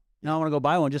one now. Now I want to go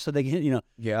buy one just so they can,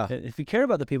 Yeah. If you care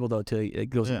about the people though, too,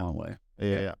 it goes a long way.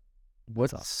 Yeah.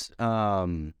 What's I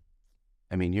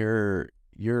mean, your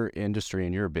industry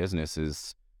and your business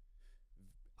is,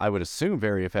 I would assume,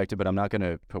 very affected, but I'm not going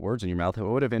to put words in your mouth.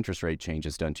 What have interest rate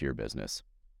changes done to your business?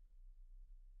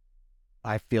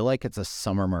 I feel like it's a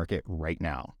summer market right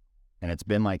now, and it's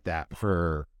been like that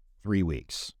for 3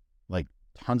 weeks. Like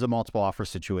tons of multiple offer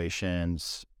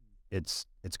situations. It's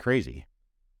crazy.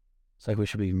 It's like we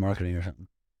should be marketing or something.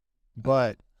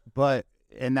 But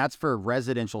and that's for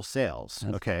residential sales.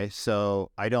 Okay.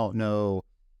 So I don't know.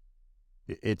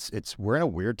 We're in a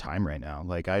weird time right now.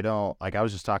 Like I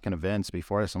was just talking to Vince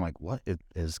before this. I'm like, what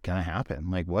is going to happen?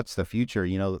 Like, what's the future?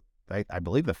 I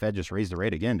believe the Fed just raised the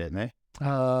rate again, didn't they?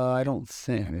 I don't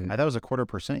think. I thought it was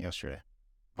 0.25% yesterday.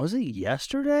 Was it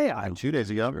yesterday? 2 days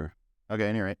ago. Sure. Okay.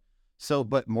 Anyway. So,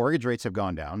 but mortgage rates have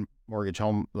gone down. Mortgage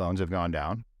home loans have gone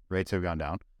down. Rates have gone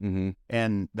down. Mm-hmm.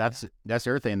 And that's the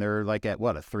other thing. They're like at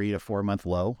what, a 3 to 4 month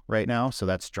low right now. So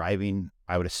that's driving,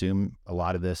 I would assume, a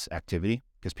lot of this activity,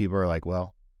 because people are like,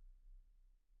 well,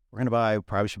 we're going to buy,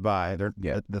 probably should buy. The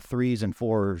 3s and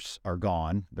 4s are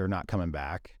gone. They're not coming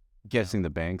back. Guessing the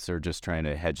banks are just trying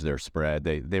to hedge their spread.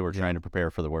 They were trying to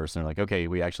prepare for the worst. And they're like, okay,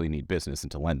 we actually need business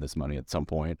and to lend this money at some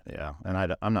point. Yeah.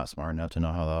 And I'm not smart enough to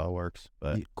know how that all works,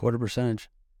 but quarter percentage.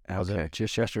 How's it?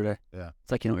 Just yesterday. Yeah.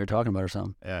 It's like you know what you're talking about or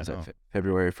something. Yeah. Is that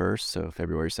February 1st? So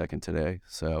February 2nd today.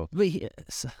 So but it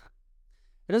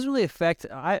doesn't really affect.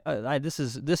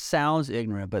 This sounds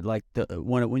ignorant, but like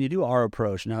when you do our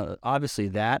approach, now obviously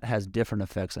that has different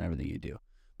effects on everything you do.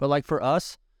 But like for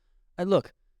us,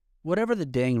 look, whatever the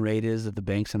dang rate is that the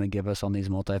bank's gonna give us on these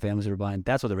multifamilies we're buying,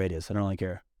 that's what the rate is. I don't really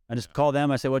care. I just call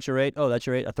them. I say, "What's your rate?" "Oh, that's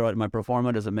your rate." I throw it in my pro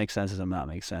forma. Does it make sense? Does it not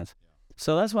make sense?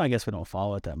 So that's why I guess we don't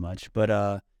follow it that much.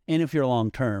 But and if you're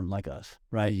long term like us,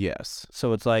 right? yes.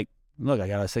 So it's like, look, I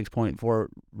got a 6.4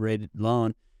 rated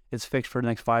loan. It's fixed for the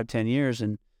next 5-10 years.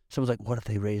 And someone's like, what if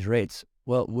they raise rates?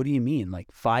 Well, what do you mean? Like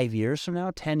 5 years from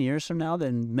now, 10 years from now?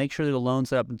 Then make sure that the loan's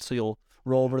set up and so you'll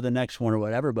roll over the next one or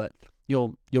whatever, but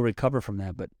you'll recover from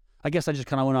that. But I guess I just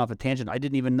kind of went off a tangent. I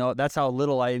didn't even know. That's how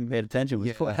little I even paid attention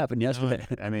with what happened yesterday.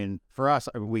 I mean, for us,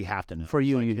 we have to know. For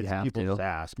you, like, you have people to. Just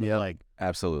ask, but like,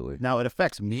 Absolutely. now it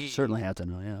affects me. You certainly have to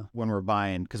know, yeah. When we're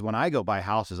buying, because when I go buy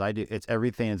houses, it's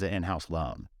everything is an in-house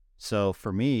loan. So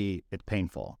for me, it's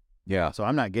painful. Yeah. So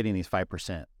I'm not getting these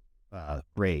 5%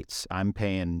 rates. I'm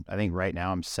paying, I think right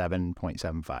now I'm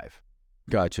 7.75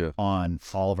 Gotcha. on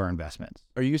all of our investments.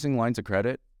 Are you using lines of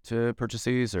credit to purchase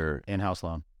these or? In-house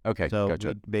loan. Okay. So Gotcha.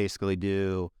 we basically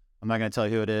do, I'm not going to tell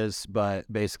you who it is,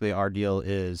 but basically our deal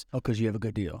is, Oh, because you have a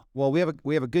good deal. well, we have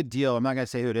a good deal. I'm not going to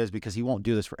say who it is because he won't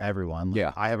do this for everyone. Like,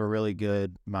 Yeah. I have a really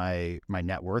good, my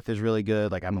net worth is really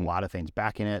good. Like I have a lot of things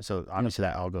backing it. So obviously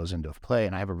that all goes into play,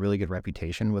 and I have a really good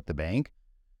reputation with the bank.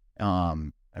 I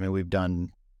mean, we've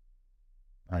done,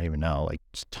 I don't even know, like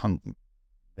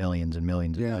millions and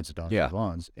millions of dollars of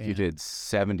loans. You And- did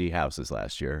 70 houses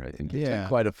last year. I think you did Yeah.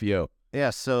 quite a few.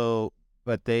 Yeah. So,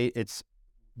 but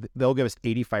they'll give us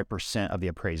 85% of the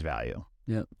appraised value.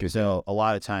 Yeah. So a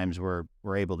lot of times we're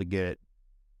able to get it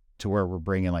to where we're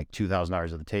bringing like $2,000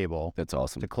 to the table That's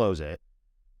awesome. to close it.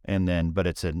 And then, but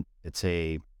it's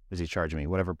a does he charge me?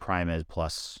 Whatever prime is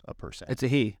plus a percent. It's a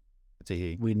he. It's a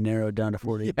he. We narrowed down to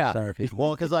 40%. Yeah.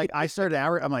 Well, because like I started,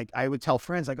 I'm like, I would tell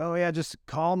friends like, oh yeah, just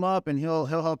call him up and he'll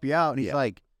help you out. And he's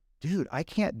like, dude, I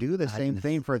can't do the same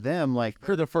thing for them. Like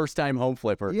for the first time home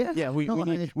flipper. Yeah. We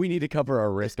need to cover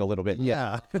our risk a little bit.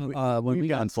 Yeah. When we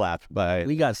got slapped by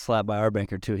our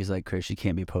banker too. He's like, Chris, you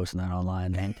can't be posting that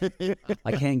online.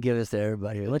 I can't give this to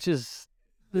everybody. Let's just.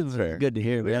 It's fair. Good to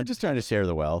hear. We're just trying to share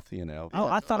the wealth, you know. Oh,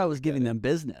 I thought I was giving them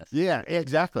business. Yeah,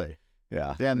 exactly.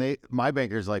 Yeah. Yeah, and my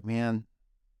banker's like, man,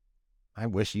 I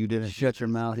wish you didn't shut your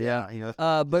mouth. Yeah. You know,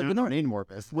 but when need more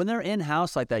business. When they're in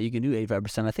house like that, you can do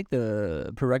 85%. I think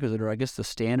the prerequisite, or I guess the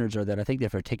standards, are that I think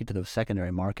if they're taken to the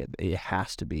secondary market, it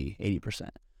has to be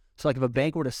 80%. So like if a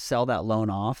bank were to sell that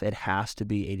loan off, it has to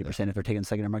be 80% if they're taking the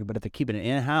secondary market. But if they're keeping it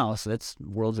in house, that's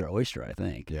world's their oyster, I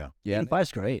think. Yeah.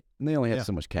 85's great. And they only have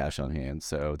so much cash on hand,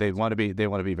 so they want to be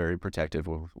very protective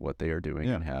of what they are doing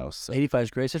in house. So.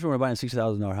 85's great, especially when we're buying a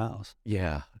 $60,000 house.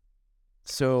 Yeah.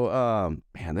 So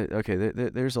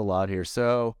there's a lot here.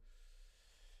 So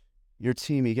your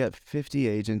team, you got 50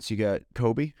 agents. You got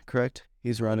Kobe, correct?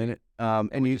 He's running it.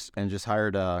 And just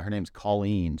hired, her name's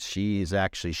Colleen. She's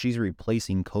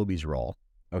replacing Kobe's role.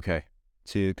 Okay.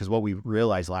 Because what we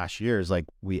realized last year is like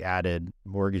we added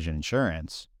mortgage and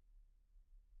insurance.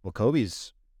 Well,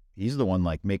 he's the one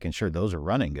like making sure those are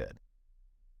running good.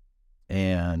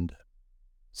 And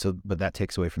so, but that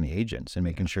takes away from the agents and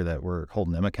making sure that we're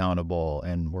holding them accountable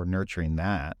and we're nurturing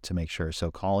that to make sure. So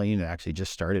Colleen actually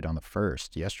just started on the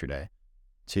 1st yesterday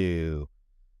to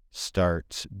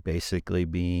start basically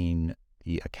being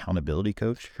the accountability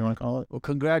coach, if you want to call it. Well,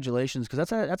 congratulations, because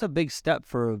that's a big step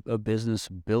for a business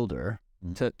builder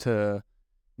to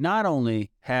not only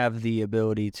have the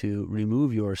ability to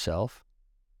remove yourself,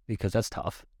 because that's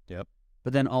tough. Yep.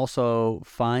 But then also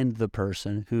find the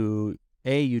person who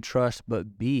A, you trust,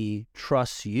 but B,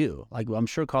 trusts you. Like, I'm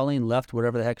sure Colleen left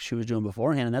whatever the heck she was doing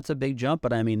beforehand, and that's a big jump.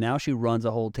 But I mean, now she runs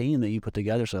a whole team that you put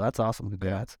together, so that's awesome.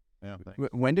 Congrats. Yeah.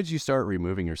 When did you start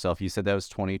removing yourself? You said that was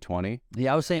 2020?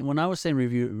 Yeah, when I was saying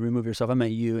remove yourself, I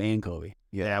meant you and Kobe.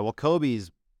 Yeah, well,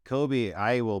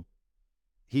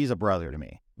 he's a brother to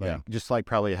me. Like, just like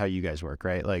probably how you guys work,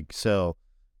 right? Like, so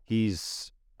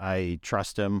I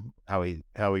trust him, how he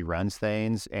runs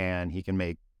things, and he can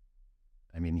make,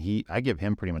 I give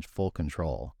him pretty much full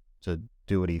control to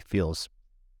do what he feels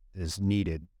is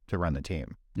needed to run the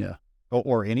team. Yeah.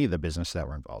 Or any of the business that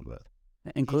we're involved with.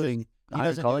 Including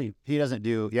he doesn't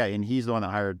do, and he's the one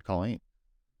that hired Colleen.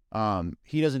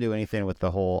 He doesn't do anything with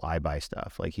the whole iBuy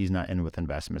stuff. Like, he's not in with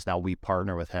investments. Now we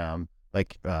partner with him.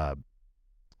 Like,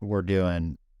 we're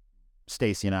doing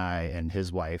Stacy and I and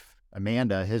his wife,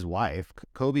 Amanda,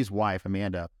 Kobe's wife,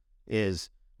 Amanda, is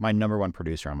my number one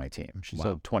producer on my team. She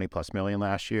sold 20+ million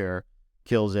last year,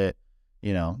 kills it,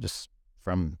 just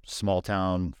from small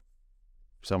town,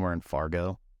 somewhere in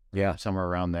Fargo. Yeah. Somewhere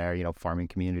around there, farming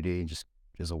community, just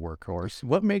as a workhorse.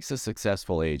 What makes a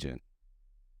successful agent?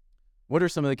 What are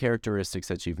some of the characteristics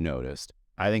that you've noticed?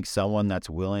 I think someone that's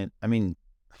willing, you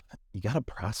got to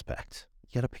prospect.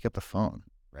 You got to pick up the phone,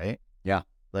 right? Yeah.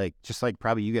 Like, just like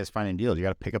probably you guys finding deals, you got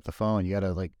to pick up the phone. You got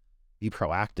to be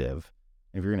proactive.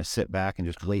 If you're going to sit back and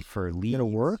just wait for leads. It'll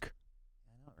work.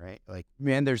 Right? Like,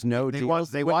 man, there's no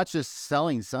deals. They watch this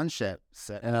Selling Sunset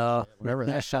set. Whatever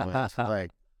that show is.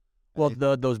 Like, well,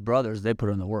 those brothers, they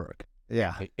put in the work.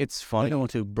 Yeah. It's funny. I don't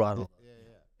want to broad.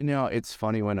 It's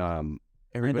funny when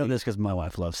everybody. I know this because my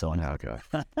wife loves selling. Oh,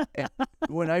 God.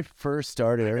 When I first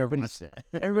started,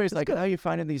 everybody's like, "How are you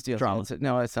finding these deals?" Drama.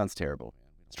 No, that sounds terrible.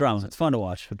 It's drama. It's fun to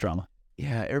watch with drama.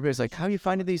 Yeah, everybody's like, "How are you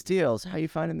finding these deals? How are you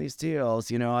finding these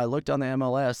deals?" I looked on the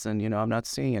MLS and I'm not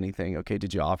seeing anything. Okay,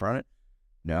 did you offer on it?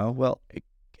 No. Well,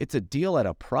 it's a deal at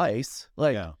a price.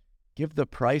 Like, give the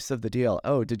price of the deal.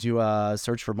 Oh, did you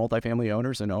search for multifamily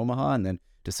owners in Omaha and then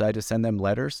decide to send them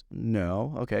letters?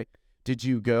 No. Okay. Did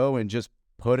you go and just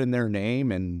put in their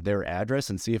name and their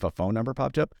address and see if a phone number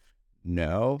popped up?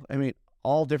 No.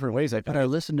 All different ways. But I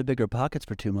listened to Bigger Pockets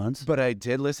for 2 months. But I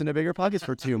did listen to Bigger Pockets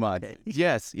for 2 months.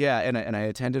 Yes. Yeah. And I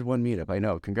attended one meetup. I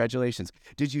know. Congratulations.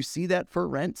 Did you see that for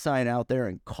rent sign out there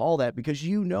and call that? Because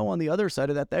on the other side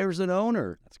of that, there's an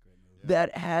owner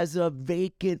that has a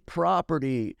vacant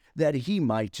property that he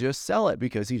might just sell it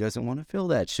because he doesn't want to fill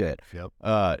that shit. Yep.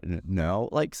 No.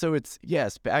 Like, so it's,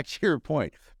 yes, back to your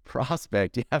point.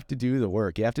 Prospect, you have to do the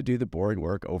work. You have to do the boring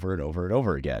work over and over and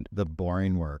over again. The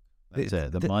boring work. That's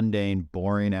it. The mundane,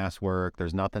 boring ass work.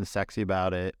 There's nothing sexy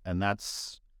about it. And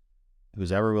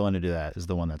who's ever willing to do that is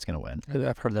the one that's going to win.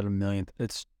 I've heard that a million.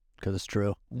 It's because it's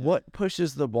true. What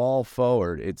pushes the ball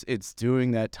forward? It's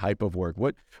doing that type of work.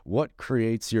 What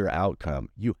creates your outcome?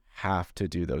 You have to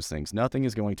do those things. Nothing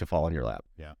is going to fall in your lap.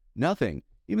 Yeah. Nothing.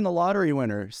 Even the lottery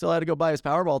winner still had to go buy his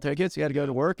Powerball tickets. He had to go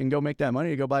to work and go make that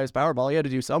money to go buy his Powerball. He had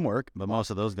to do some work. But most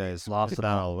of those guys lost it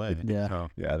out all the way. Yeah. So.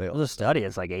 Yeah. It was a study.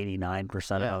 It's like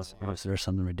 89% of us. There's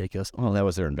something ridiculous. Well, that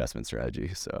was their investment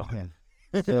strategy. So,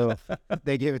 So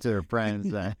they gave it to their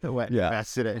friends that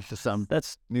invested it into some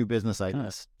new business idea.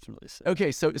 That's really sick.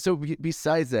 okay. So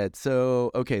besides that,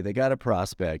 they got a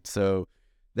prospect. So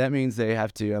that means they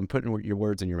have to, I'm putting your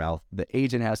words in your mouth. The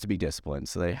agent has to be disciplined.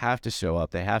 So they have to show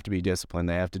up. They have to be disciplined.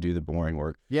 They have to do the boring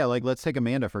work. Yeah. Like let's take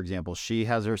Amanda, for example. She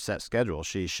has her set schedule.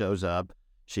 She shows up,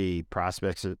 she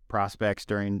prospects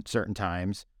during certain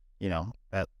times,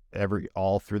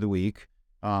 all through the week.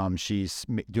 She's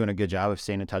doing a good job of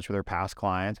staying in touch with her past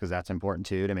clients because that's important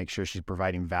too, to make sure she's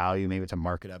providing value. Maybe it's a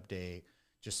market update,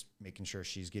 just making sure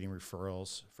she's getting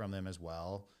referrals from them as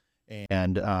well.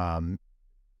 And,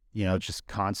 just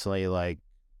constantly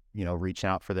reaching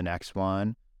out for the next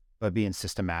one, but being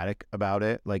systematic about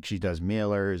it. Like she does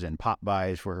mailers and pop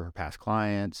buys for her past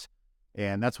clients.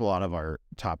 And that's what a lot of our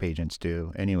top agents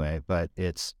do anyway, but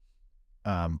it's,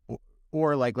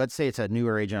 or like, let's say it's a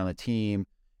newer agent on the team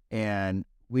and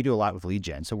we do a lot with lead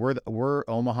gen. So we're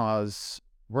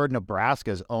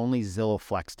Nebraska's only Zillow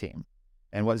Flex team.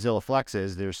 And what Zillow Flex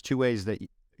is, there's two ways that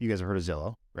you guys have heard of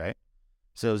Zillow, right?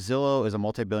 So Zillow is a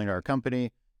multi-billion-dollar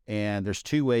company, and there's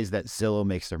two ways that Zillow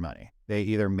makes their money. They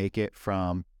either make it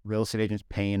from real estate agents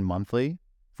paying monthly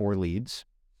for leads.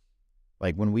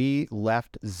 Like when we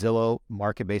left Zillow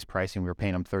market-based pricing, we were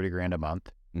paying them $30,000 a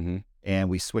month. Mm-hmm. And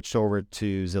we switched over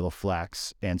to Zillow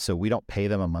Flex. And so we don't pay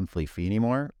them a monthly fee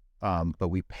anymore, but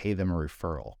we pay them a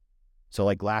referral. So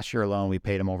like last year alone, we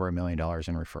paid them over $1 million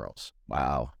in referrals.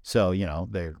 Wow. So,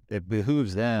 it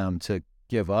behooves them to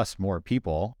give us more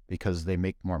people because they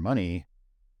make more money.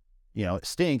 It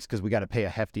stinks because we got to pay a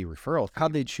hefty referral fee.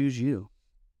 How'd they choose you?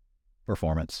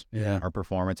 Performance. Yeah. Our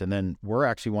performance. And then we're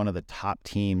actually one of the top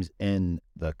teams in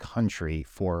the country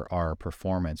for our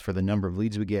performance, for the number of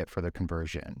leads we get, for the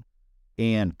conversion,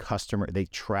 and they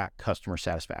track customer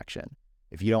satisfaction.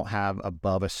 If you don't have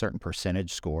above a certain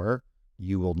percentage score,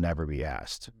 you will never be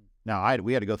asked. Now,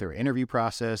 we had to go through an interview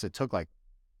process. It took like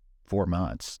 4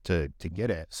 months to get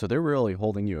it. So they're really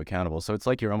holding you accountable. So it's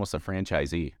like you're almost a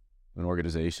franchisee of an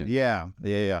organization. Yeah.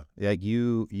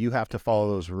 You have to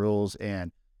follow those rules,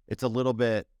 and it's a little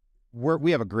bit.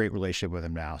 We have a great relationship with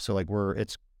them now. So like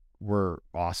we're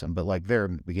awesome. But like there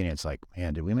in the beginning, it's like,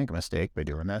 man, did we make a mistake by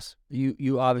doing this?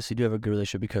 You obviously do have a good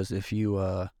relationship because if you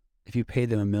pay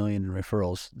them $1 million in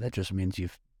referrals, that just means you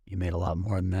made a lot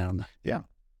more than that. Yeah.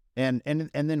 And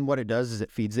then what it does is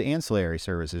it feeds the ancillary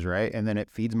services, right? And then it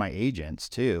feeds my agents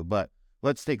too. But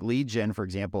let's take lead gen, for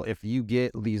example. If you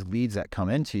get these leads that come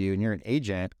into you and you're an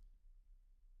agent,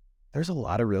 there's a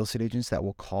lot of real estate agents that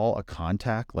will call a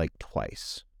contact like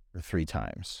twice or 3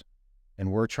 times.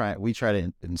 And we try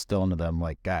to instill into them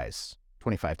like, guys,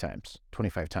 25 times.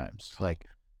 Like,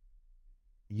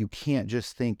 you can't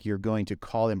just think you're going to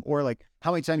call them, or like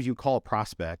how many times you call a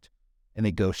prospect and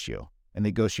they ghost you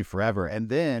forever. And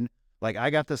then like I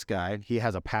got this guy, he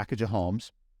has a package of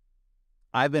homes.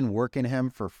 I've been working him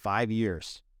for 5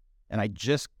 years. And I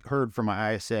just heard from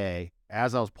my ISA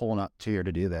as I was pulling up to here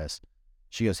to do this.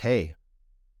 She goes, hey,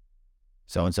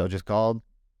 so-and-so just called.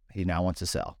 He now wants to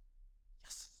sell.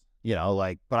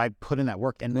 Yes. But I put in that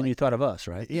work. And then you thought of us,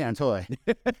 right? Yeah, totally.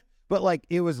 But like,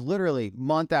 it was literally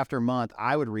month after month,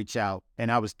 I would reach out and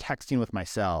I was texting with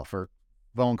myself or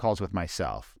phone calls with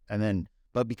myself.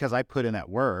 But because I put in that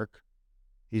work,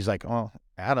 he's like, oh,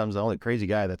 Adam's the only crazy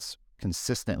guy that's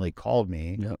consistently called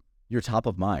me. Yep. You're top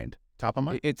of mind. Top of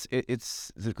mind. It's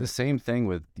the same thing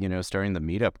with, starting the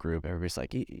meetup group. Everybody's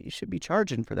like, you should be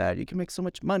charging for that. You can make so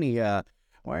much money. Why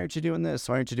aren't you doing this?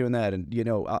 Why aren't you doing that? And,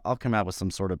 I'll come out with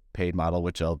some sort of paid model,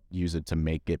 which I'll use it to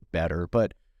make it better.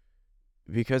 But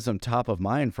because I'm top of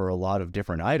mind for a lot of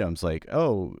different items, like,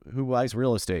 oh, who buys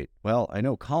real estate? Well, I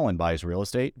know Colin buys real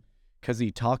estate because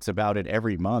he talks about it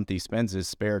every month. He spends his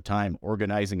spare time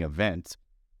organizing events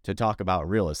to talk about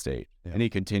real estate, and he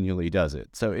continually does it.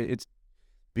 So it's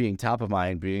being top of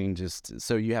mind, being just,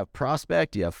 so you have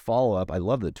prospect, you have follow-up. I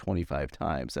love the 25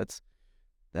 times. That's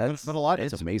but a lot.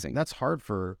 It's amazing. That's hard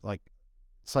for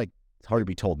it's hard to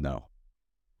be told no.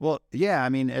 Well, yeah, I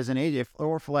mean, as an agent,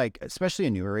 or for like, especially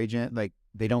a newer agent, like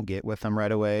they don't get with them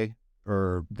right away,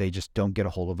 or they just don't get a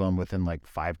hold of them within like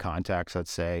 5 contacts,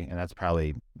 let's say. And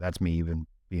that's me even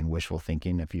being wishful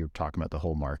thinking. If you're talking about the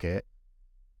whole market,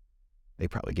 they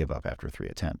probably give up after 3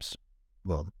 attempts.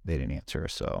 Well, they didn't answer,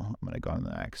 so I'm going to go on to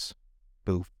the next.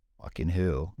 Boo fucking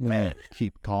who? Man,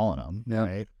 keep calling them,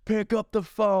 right? Pick up the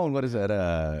phone. What is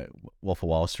that? Wolf of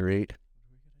Wall Street.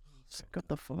 What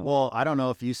the fuck? Well, I don't know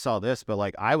if you saw this, but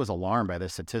like I was alarmed by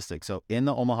this statistic. So in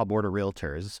the Omaha Board of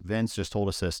Realtors, Vince just told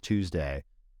us this Tuesday,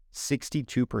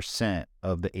 62%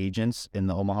 of the agents in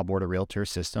the Omaha Board of Realtors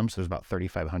system, so there's about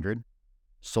 3,500,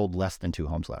 sold less than 2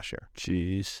 homes last year.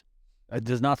 Jeez. It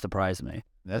does not surprise me.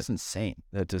 That's insane.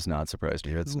 That does not surprise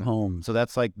me. That's 2 homes. So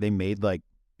that's like they made like,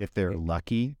 if they're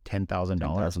lucky, $10,000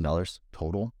 $10,000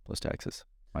 total. plus taxes,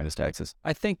 minus taxes.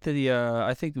 I think the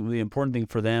important thing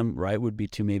for them, right, would be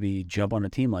to maybe jump on a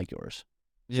team like yours.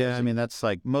 Yeah, I mean that's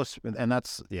like most, and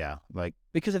that's like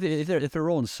Because if they're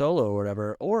rolling solo or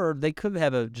whatever, or they could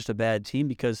have just a bad team,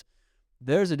 because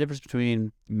there's a difference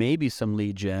between maybe some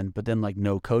lead gen, but then like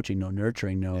no coaching, no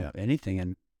nurturing, no anything.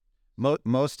 And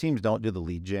most teams don't do the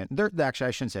lead gen. Actually,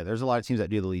 I shouldn't say. There's a lot of teams that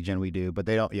do the lead gen. We do, but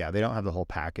they don't. Yeah, they don't have the whole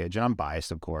package. And I'm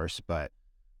biased, of course, but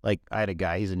like I had a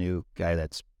guy. He's a new guy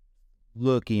that's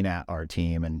looking at our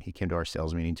team, and he came to our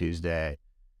sales meeting Tuesday.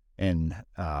 And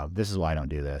this is why I don't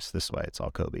do this. This is why it's all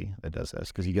Kobe that does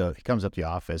this. Because he comes up to the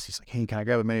office. He's like, "Hey, can I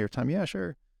grab a minute of your time?" "Yeah,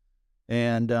 sure."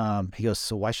 And he goes,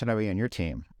 "So why should I be on your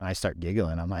team?" And I start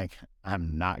giggling. I'm like,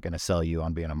 "I'm not going to sell you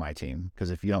on being on my team.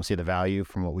 Because if you don't see the value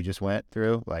from what we just went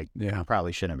through, like, you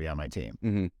probably shouldn't be on my team."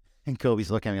 Mm-hmm. And Kobe's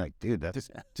looking at me like, "Dude,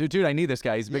 that's..." Dude, I need this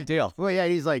guy. He's a big deal. Well, yeah,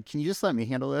 he's like, "Can you just let me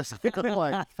handle this?"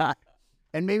 Like,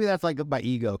 and maybe that's like my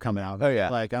ego coming out. Oh, yeah.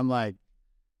 Like, I'm like,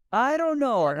 I don't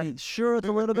know. I mean, sure, it's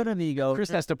a little bit of ego. Chris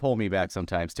has to pull me back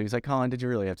sometimes, too. He's like, "Colin, did you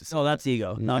really have to say No, that's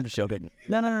ego. No, I'm just joking.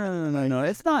 No.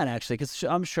 It's not actually, because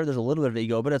I'm sure there's a little bit of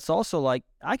ego, but it's also like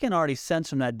I can already sense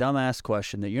from that dumbass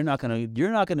question that you're not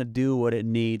gonna do what it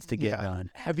needs to get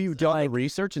done. Have you done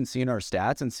research and seen our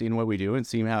stats and seen what we do and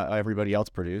seen how everybody else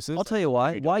produces? I'll tell you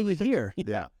why. Why you here?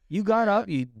 Yeah. You got up,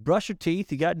 you brushed your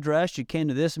teeth, you got dressed, you came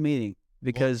to this meeting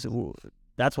because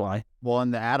that's why. Well,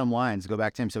 and the Adam Lyons, go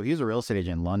back to him. So he was a real estate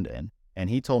agent in London. And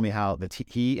he told me how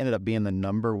he ended up being the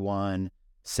number one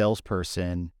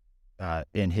salesperson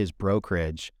in his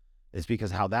brokerage, is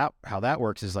because how that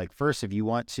works is like, first, if you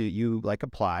want to, you like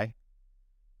apply,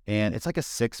 and it's like a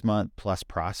 6-month plus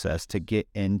process to get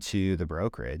into the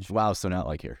brokerage. Wow, so not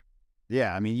like here.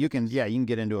 Yeah, I mean, you can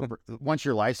get into once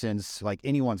you're licensed, like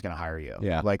anyone's going to hire you.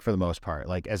 Yeah. Like for the most part,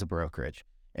 like as a brokerage.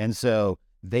 And so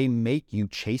they make you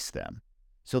chase them.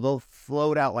 So they'll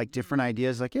float out like different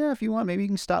ideas, like, "Yeah, if you want, maybe you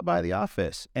can stop by the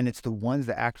office." And it's the ones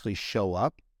that actually show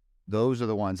up. Those are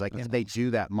the ones, like, if they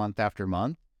do that month after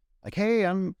month, like, "Hey,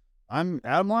 I'm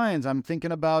Adam Lyons. I'm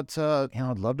thinking about,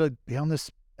 I'd love to be on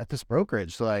this at this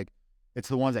brokerage." So like, it's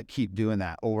the ones that keep doing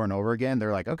that over and over again.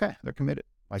 They're like, okay, they're committed.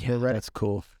 Like, they're ready. That's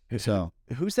cool. So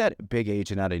who's that big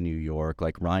agent out of New York,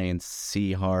 like Ryan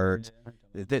Seahart?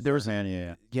 There was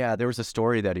there was a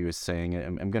story that he was saying.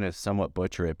 I'm going to somewhat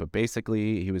butcher it, but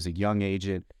basically he was a young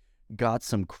agent, got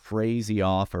some crazy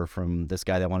offer from this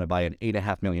guy that wanted to buy an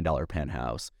 $8.5 million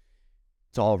penthouse.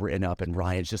 It's all written up, and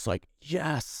Ryan's just like,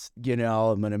 "Yes,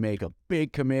 I'm going to make a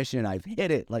big commission. I've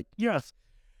hit it. Like, yes."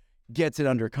 Gets it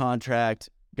under contract.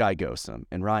 Guy ghosts him,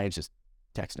 and Ryan's just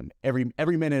text him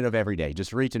every minute of every day,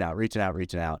 just reaching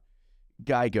out.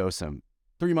 Guy ghosts him.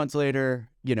 3 months later,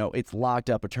 it's locked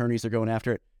up. Attorneys are going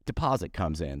after it. Deposit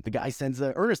comes in. The guy sends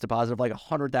an earnest deposit of like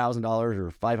 $100,000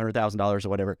 or $500,000 or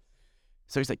whatever.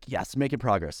 So he's like, "Yes, making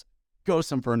progress."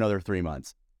 Ghosts him for another 3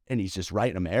 months. And he's just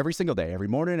writing them every single day, every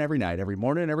morning, every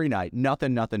night,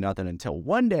 nothing, until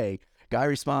one day, guy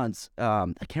responds.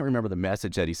 I can't remember the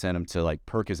message that he sent him to like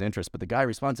perk his interest, but the guy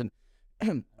responds and,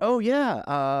 "Oh,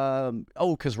 yeah.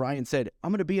 Because Ryan said,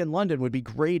 I'm going to be in London. Would be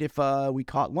great if we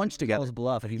caught lunch together." His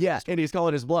bluff. And he's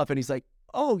calling his bluff. And he's like,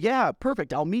 "Oh, yeah,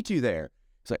 perfect. I'll meet you there."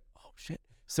 He's like, "Oh, shit."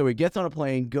 So he gets on a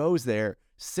plane, goes there,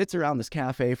 sits around this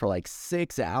cafe for like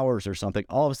 6 hours or something.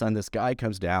 All of a sudden, this guy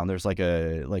comes down. There's like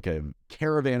a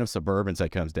caravan of Suburbans that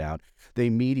comes down.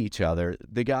 They meet each other.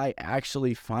 The guy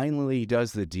actually finally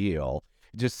does the deal.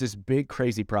 Just this big,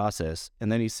 crazy process.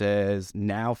 And then he says,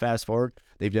 now fast forward,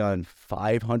 they've done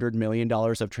 $500 million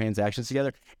of transactions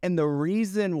together. And the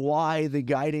reason why the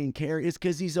guy didn't care is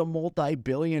because he's a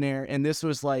multi-billionaire. And this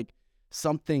was like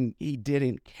something he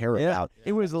didn't care about.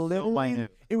 It was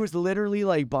literally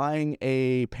like buying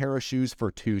a pair of shoes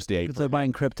for Tuesday. It's like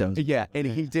buying cryptos. Yeah, and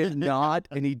he did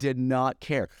not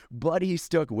care. But he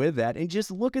stuck with that. And just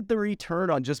look at the return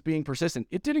on just being persistent.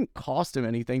 It didn't cost him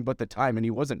anything but the time, and he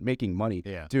wasn't making money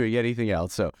doing anything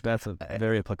else. So that's a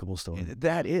very applicable story.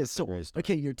 That is. So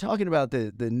okay, you're talking about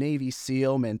the Navy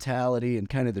SEAL mentality and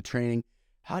kind of the training.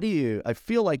 How do you? I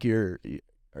feel like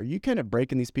are you kind of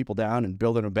breaking these people down and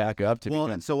building them back up?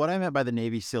 So what I meant by the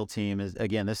Navy SEAL team is,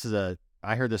 again,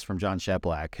 I heard this from John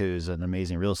Sheplack, who's an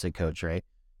amazing real estate coach, right?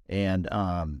 And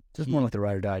just more like the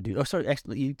ride or die dude. Oh, sorry,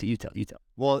 actually, you tell.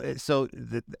 Well,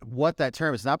 what that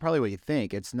term is not probably what you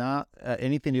think. It's not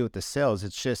anything to do with the sales.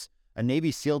 It's just a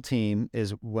Navy SEAL team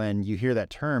is, when you hear that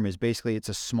term, is basically it's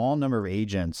a small number of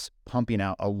agents pumping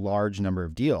out a large number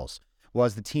of deals. Well,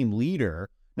 as the team leader,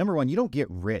 number one, you don't get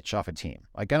rich off a team.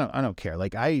 Like I don't care.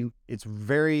 Like there's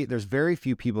very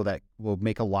few people that will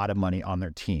make a lot of money on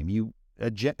their team.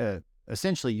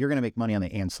 Essentially, you're going to make money on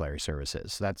the ancillary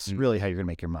services. That's really how you're going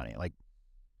to make your money. Like,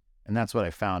 and that's what I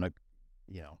found.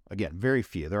 Again, very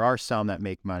few. There are some that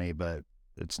make money, but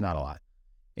it's not a lot.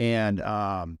 And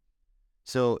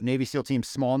so Navy SEAL team,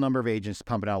 small number of agents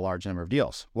pumping out a large number of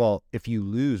deals. Well, if you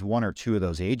lose one or two of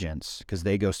those agents because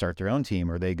they go start their own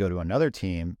team or they go to another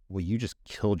team, well, you just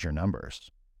killed your numbers.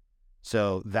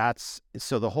 So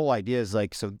the whole idea is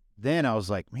like, so then I was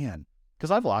like, man,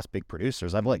 because I've lost big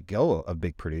producers. I've let go of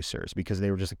big producers because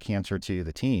they were just a cancer to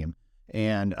the team.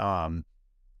 And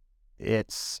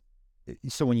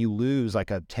so when you lose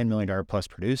like a $10 million plus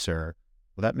producer,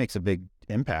 well, that makes a big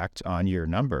impact on your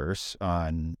numbers,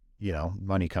 on,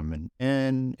 money coming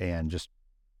in and just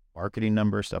marketing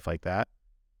numbers, stuff like that.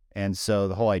 And so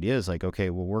the whole idea is like, okay,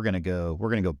 well, we're going to go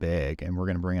big, and we're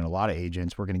going to bring in a lot of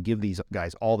agents. We're going to give these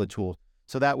guys all the tools.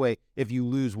 So that way, if you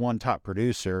lose one top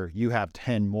producer, you have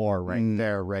 10 more right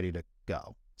there ready to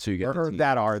go. So you get or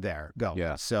that are there, go.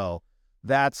 Yeah. So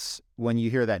that's when you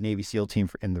hear that Navy SEAL team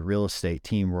in the real estate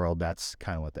team world, that's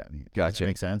kind of what that means. Gotcha. Does that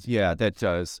make sense? Yeah, that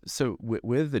does. So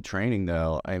with the training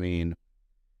though, I mean,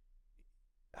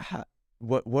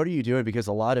 what are you doing? Because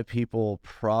a lot of people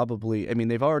probably, I mean,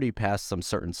 they've already passed some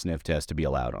certain sniff test to be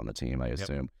allowed on the team, I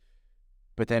assume. Yep.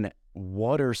 But then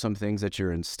what are some things that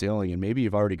you're instilling? And maybe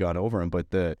you've already gone over them,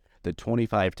 but the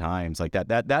 25 times, like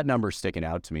that number's sticking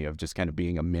out to me, of just kind of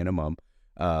being a minimum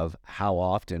of how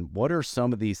often. What are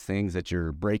some of these things that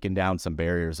you're breaking down some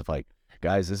barriers of, like,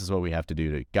 guys, this is what we have to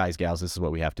do gals, this is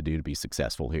what we have to do to be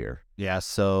successful here? Yeah.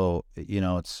 So,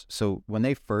 so when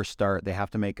they first start, they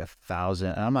have to make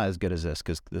 1,000, and I'm not as good as this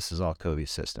because this is all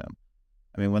Kobe's system.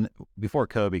 I mean, before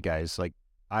Kobe, guys, like,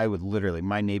 I would literally,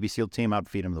 my Navy SEAL team, I'd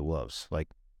feed them the wolves. Like,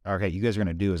 okay, you guys are going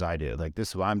to do as I do. Like, this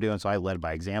is what I'm doing. So I led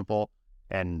by example.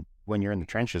 And when you're in the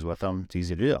trenches with them, it's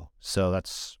easy to do. So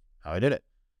that's how I did it.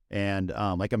 And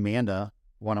like Amanda,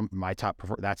 one of my top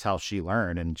performers, that's how she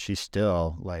learned. And she's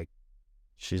still like,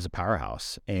 she's a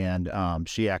powerhouse. And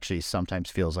she actually sometimes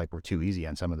feels like we're too easy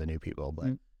on some of the new people.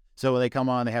 But so when they come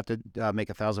on, they have to make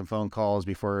 1,000 phone calls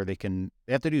before they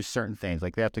have to do certain things.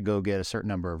 Like, they have to go get a certain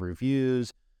number of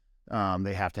reviews.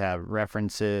 They have to have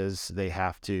references. They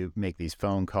have to make these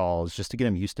phone calls just to get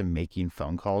them used to making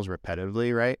phone calls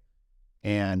repetitively, right?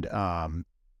 And a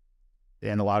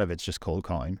lot of it's just cold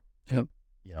calling. Yep.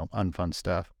 Unfun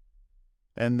stuff.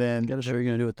 And then you gotta show you're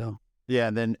gonna do it though. Yeah,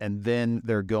 and then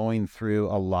they're going through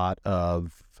a lot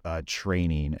of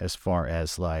training as far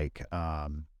as like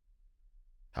how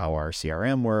our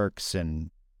CRM works, and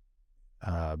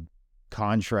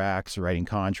contracts, writing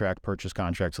purchase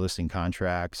contracts, listing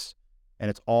contracts. And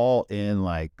it's all in,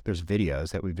 like, there's videos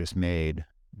that we've just made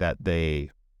that they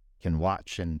can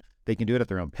watch, and they can do it at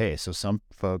their own pace. So some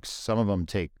of them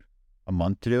take a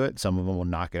month to do it. Some of them will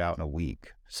knock it out in a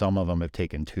week. Some of them have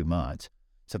taken 2 months.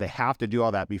 So they have to do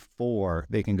all that before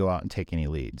they can go out and take any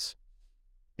leads.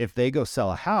 If they go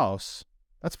sell a house,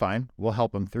 that's fine. We'll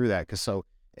help them through that. So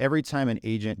every time an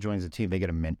agent joins the team, they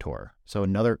get a mentor. So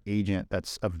another agent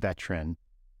that's a veteran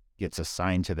gets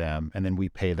assigned to them, and then we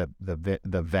pay the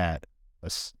vet,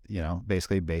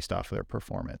 basically based off of their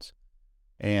performance.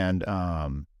 And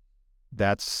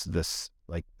that's this,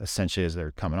 like, essentially as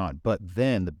they're coming on. But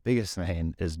then the biggest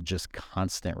thing is just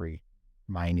constant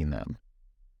reminding them.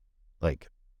 Like,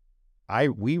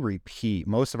 we repeat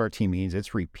most of our team meetings.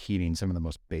 It's repeating some of the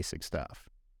most basic stuff,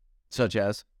 such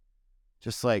as,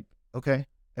 just like, okay,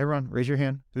 everyone, raise your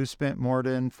hand. Who's spent more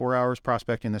than 4 hours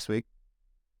prospecting this week?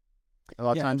 A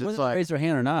lot of times it's like, raise their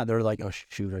hand or not, they're like, oh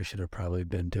shoot, I should have probably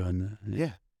been doing that.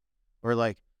 Yeah. Or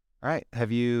like, all right,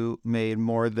 have you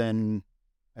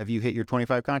hit your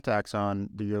 25 contacts on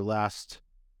your last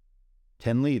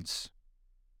 10 leads?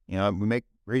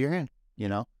 Raise your hand,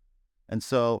 And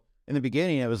so in the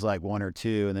beginning, it was like 1 or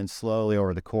 2, and then slowly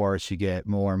over the course, you get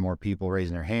more and more people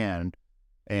raising their hand.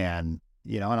 And,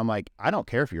 and I'm like, I don't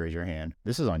care if you raise your hand.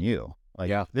 This is on you. Like,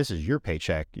 yeah, this is your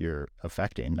paycheck you're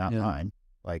affecting, not mine.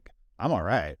 Like, I'm all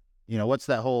right. What's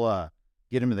that whole,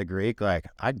 get into the Greek? Like,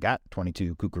 I got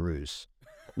 22 kookaroos.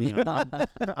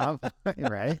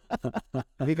 Right?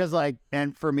 Because, like,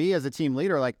 and for me as a team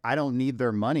leader, like, I don't need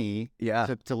their money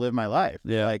to live my life.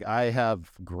 Yeah. Like, I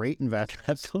have great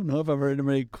investments. I don't know if I've heard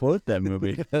anybody quote that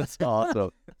movie. That's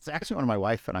awesome. It's actually one of my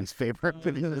wife and I's favorite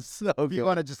videos. So if you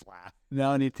want to just laugh. No,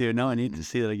 I need to. No, I need to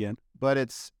see that again. But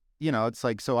it's, it's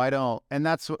like, so I don't, and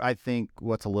that's what I think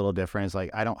what's a little different is like,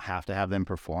 I don't have to have them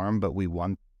perform, but we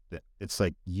want it. It's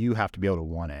like, you have to be able to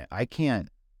want it. I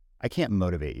can't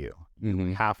motivate you.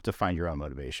 You have to find your own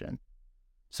motivation.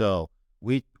 So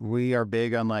we are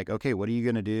big on like, okay, what are you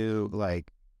going to do?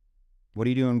 Like, what are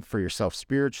you doing for yourself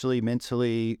spiritually,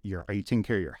 mentally? Are you taking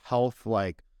care of your health?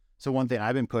 Like, so one thing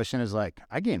I've been pushing is like,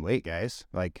 I gained weight, guys.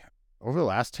 Like over the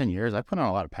last 10 years, I put on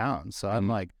a lot of pounds. So I'm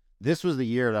like, this was the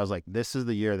year that I was like, this is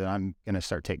the year that I'm going to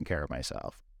start taking care of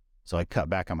myself. So I cut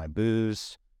back on my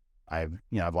booze. I've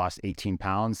lost 18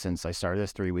 pounds since I started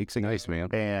this 3 weeks ago. Nice,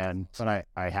 man. But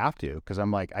I have to, because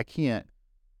I'm like, I can't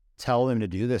tell them to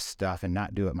do this stuff and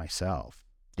not do it myself.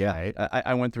 Yeah. Right?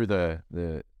 I went through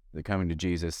the coming to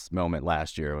Jesus moment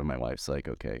last year when my wife's like,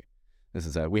 okay, this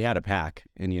is we had a pack,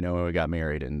 and when we got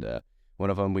married, and one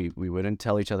of them, we wouldn't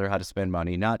tell each other how to spend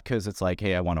money, not because it's like,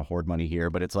 hey, I want to hoard money here,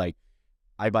 but it's like,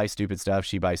 I buy stupid stuff,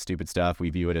 she buys stupid stuff, we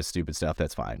view it as stupid stuff,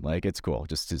 that's fine. Like, it's cool,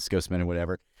 just go spend it,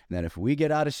 whatever. And then if we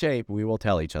get out of shape, we will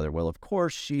tell each other, well, of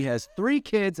course, she has 3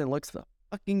 kids and looks the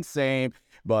fucking same,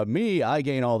 but me, I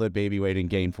gain all the baby weight and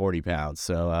gain 40 pounds.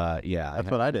 So, yeah. That's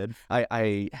what I did.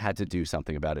 I had to do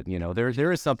something about it.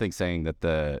 There is something saying that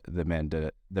the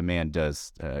man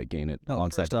does gain it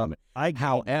alongside the woman.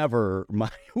 However,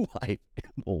 my wife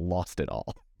lost it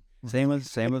all. Same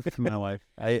with my wife.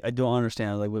 I don't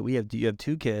understand. Like, you have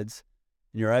 2 kids,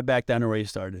 and you're right back down to where you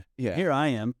started. Yeah. Here I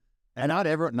am. And not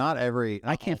every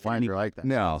I can't find her like that.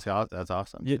 No. That's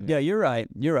awesome. Yeah, you're right.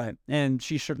 And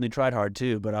she certainly tried hard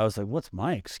too, but I was like, what's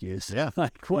my excuse? Yeah.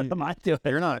 Like, what am I doing?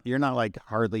 You're not like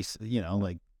hardly,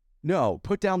 like. No,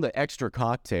 put down the extra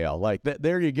cocktail. Like,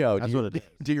 there you go. That's what it is.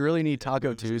 Do you really need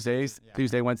Taco Tuesdays? Yeah.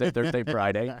 Tuesday, Wednesday, Thursday,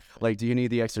 Friday? Like, do you need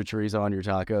the extra chorizo on your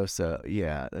taco? So,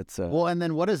 yeah, that's... Well, and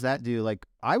then what does that do? Like,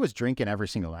 I was drinking every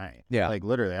single night. Yeah. Like,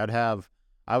 literally,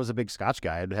 I was a big Scotch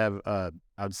guy. I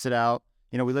would sit out.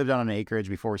 We lived on an acreage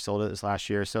before we sold it this last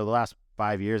year. So the last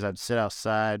 5 years, I'd sit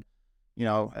outside,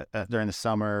 during the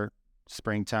summer,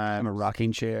 springtime. In a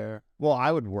rocking chair. Well,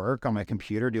 I would work on my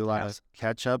computer, do a lot of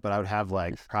catch up, but I would have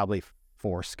like probably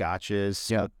 4 scotches,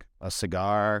 smoke a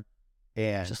cigar,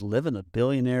 and just living a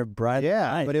billionaire bride.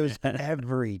 Yeah, but it was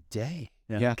every day.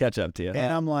 Yeah, catch up to you.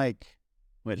 And I'm like,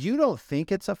 you don't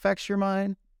think it affects your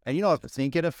mind, and you don't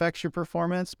think it affects your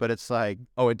performance, but it's like,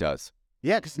 oh, it does.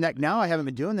 Yeah, because now I haven't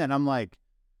been doing that. And I'm like,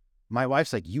 my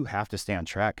wife's like, you have to stay on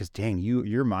track because dang,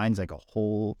 your mind's like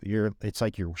it's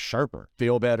like you're sharper.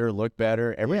 Feel better, look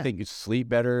better, everything. You sleep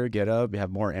better, get up,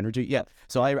 have more energy. Yeah.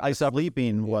 So I suffer.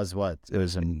 Sleeping was what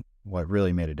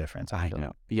really made a difference. I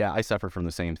know. Yeah, I suffer from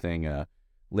the same thing.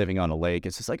 Living on a lake,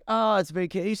 it's just like, oh, it's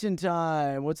vacation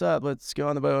time. What's up? Let's go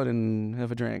on the boat and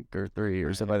have a drink or 3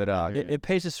 or something like that. It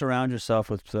pays to surround yourself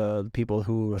with people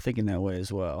who are thinking that way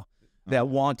as well. That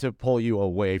want to pull you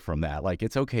away from that. Like,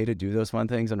 it's okay to do those fun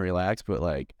things and relax, but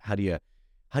like, how do you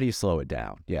slow it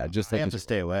down? Yeah, just I have to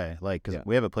stay away. Like, because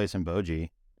we have a place in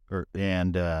Bogie,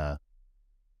 and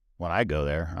when I go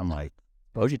there, I'm like,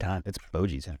 Bogie time. It's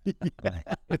Bogie time.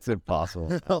 It's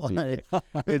impossible.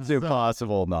 It's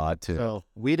impossible not to. So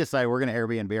we decided we're going to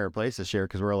Airbnb our place this year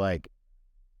because we're like,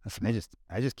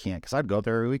 I just can't. Because I'd go up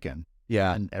there every weekend.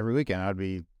 Yeah, and every weekend I'm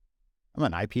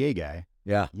an IPA guy.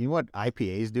 Yeah. You know what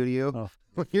IPAs do to you? Oh.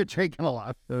 When you're drinking a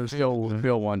lot. Those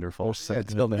feel wonderful.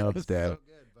 Until now, it's so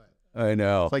I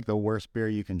know. It's like the worst beer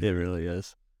you can drink. It really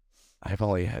is. I've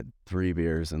only had 3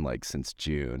 beers since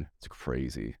June. It's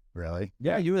crazy. Really?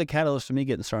 Yeah, you were the catalyst for me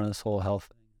getting started on this whole health.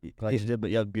 Like you did,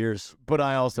 but you have beers. But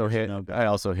I also hit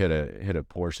a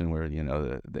portion where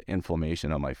the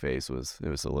inflammation on my face was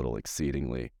a little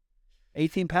exceedingly.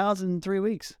 18 pounds in 3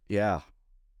 weeks. Yeah,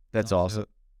 that's awesome.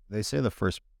 They say the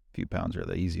first few pounds are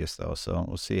the easiest though, so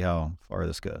we'll see how far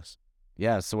this goes.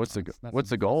 Yeah. So what's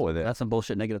the goal with it? That's some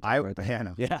bullshit negative. I'm at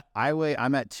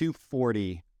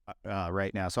 240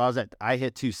 right now. So I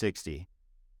hit 260.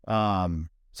 So I'm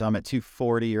at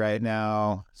 240 right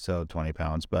now. So 20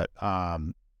 pounds, but I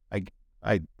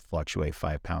fluctuate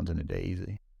 5 pounds in a day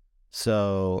easy.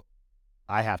 So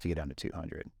I have to get down to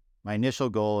 200. My initial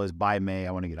goal is by May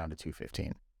I want to get down to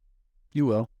 215. You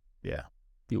will. Yeah,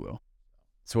 you will.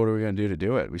 So what are we going to do to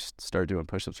do it? We start doing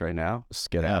push-ups right now. Just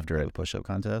get after it. A push-up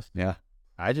contest. Yeah.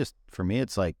 For me,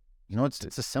 it's like, it's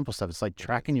the simple stuff. It's like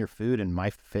tracking your food in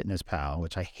MyFitnessPal,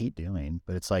 which I hate doing,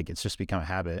 but it's like, it's just become a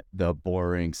habit. The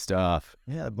boring stuff.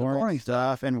 Yeah. The boring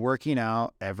stuff and working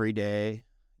out every day.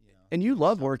 And you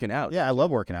love working out. Yeah. I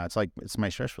love working out. It's like, it's my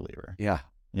stress reliever. Yeah.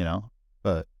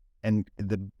 And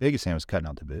the biggest thing was cutting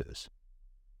out the booze.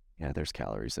 Yeah, there's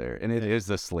calories there, and it is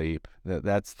the sleep.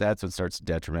 That's what starts to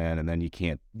detriment, and then you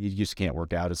just can't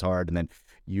work out as hard, and then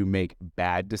you make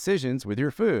bad decisions with your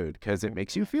food because it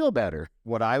makes you feel better.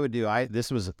 What I would do,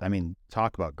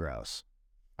 talk about gross.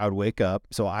 I would wake up.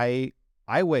 So I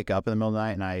wake up in the middle of the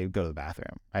night and I go to the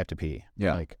bathroom. I have to pee.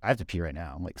 Yeah, like I have to pee right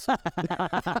now. I'm like,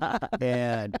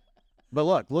 but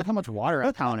look how much water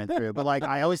I'm pounding through. But like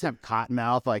I always have cotton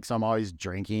mouth, like so I'm always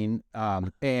drinking.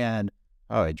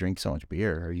 I drink so much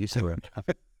beer. Or used to it.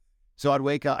 So I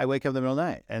wake up in the middle of the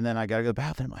night, and then I gotta go to the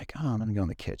bathroom. I'm like, I'm gonna go in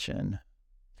the kitchen.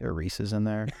 There are Reese's in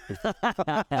there,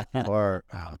 or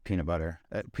peanut butter.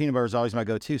 Peanut butter is always my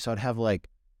go-to. So I'd have like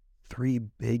 3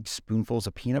 big spoonfuls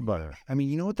of peanut butter. I mean,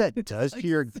 you know what that does to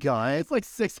your gut? It's like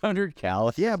 600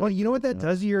 calories. Yeah, but you know what that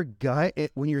does to your gut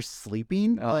when you're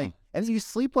sleeping? Like, and you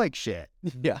sleep like shit.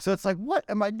 Yeah. So it's like, what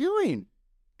am I doing?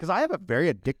 Because I have a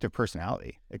very addictive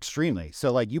personality, extremely.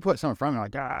 So like, you put something in front of me,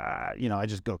 like, I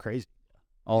just go crazy.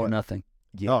 All or nothing.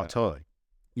 Yeah. Oh, totally.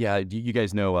 Yeah, you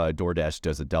guys know DoorDash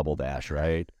does a double dash,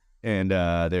 right? And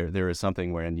there is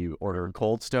something wherein you order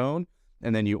Cold Stone,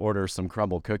 and then you order some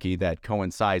crumble cookie that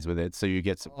coincides with it. So you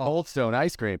get some Cold Stone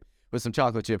ice cream with some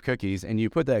chocolate chip cookies, and you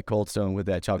put that Cold Stone with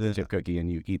that chocolate chip cookie,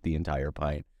 and you eat the entire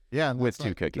pint. Yeah, with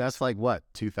 2 cookies. That's like what,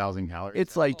 2,000 calories?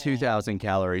 It's like 2,000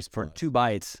 calories for 2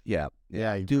 bites. Yeah.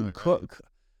 Yeah, dude.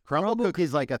 Crumble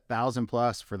cookies like 1,000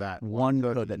 plus for that one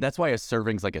cookie. That's why a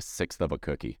serving's like a sixth of a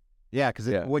cookie. Yeah, because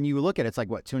when you look at it, it's like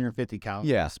what, 250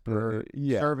 calories per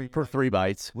serving for 3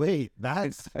 bites. Wait,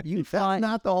 that's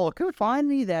not the whole cookie. Find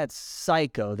me that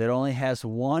psycho that only has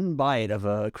 1 bite of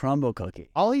a crumble cookie.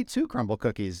 I'll eat 2 crumble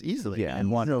cookies easily. Yeah,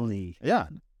 and one. Yeah,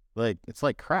 like it's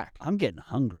like crack. I'm getting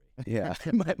hungry. Yeah,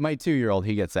 my 2-year-old,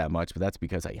 he gets that much, but that's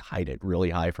because I hide it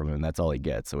really high from him. That's all he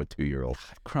gets. So a 2-year-old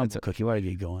crumble cookie, why are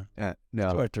you going?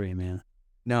 No, 2 or 3, man.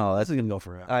 No, this is gonna go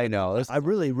forever. I know. I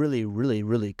really, really, really,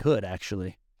 really could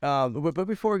actually. But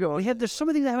before we go, there's so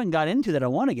many things I haven't got into that I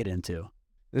want to get into.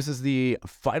 This is the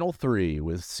final 3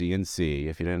 with CNC.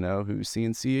 If you didn't know who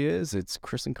CNC is, it's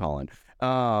Chris and Colin.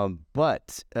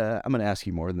 But I'm going to ask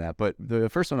you more than that. But the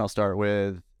first one I'll start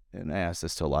with, and I ask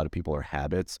this to a lot of people, are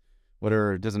habits.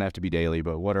 Doesn't have to be daily,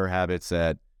 but what are habits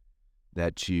that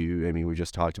we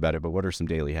just talked about it, but what are some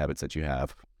daily habits that you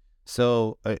have?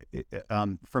 So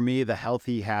for me, the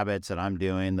healthy habits that I'm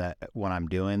doing, that when I'm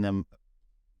doing them,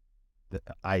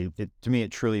 to me,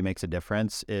 it truly makes a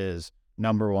difference, is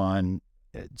number one,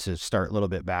 to start a little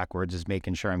bit backwards, is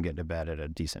making sure I'm getting to bed at a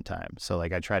decent time. So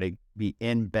like I try to be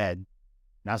in bed,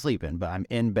 not sleeping, but I'm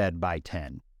in bed by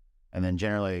 10. And then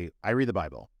generally I read the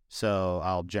Bible. So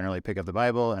I'll generally pick up the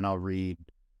Bible and I'll read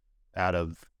out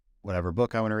of whatever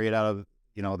book I want to read out of,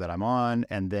 that I'm on.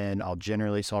 And then I'll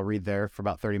read there for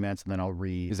about 30 minutes, and then I'll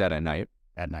read. Is that at night?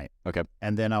 At night. Okay.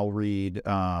 And then I'll read,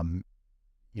 some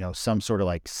sort of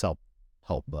like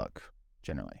self-help book,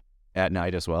 generally. At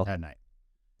night as well? At night.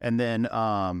 And then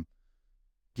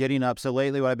getting up. So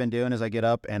lately what I've been doing is I get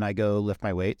up and I go lift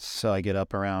my weights. So I get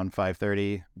up around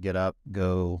 5:30, get up,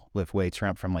 go lift weights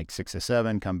around from like 6 to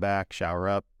 7, come back, shower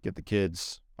up, get the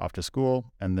kids off to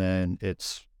school, and then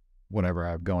it's whatever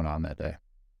I have going on that day.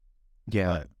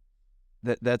 Yeah.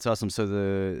 That's awesome. So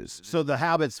the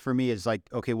habits for me is like,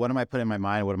 okay, what am I putting in my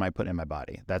mind? What am I putting in my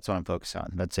body? That's what I'm focused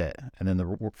on. That's it. And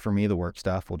then for me, the work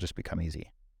stuff will just become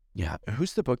easy. Yeah.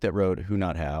 Who's the book that wrote Who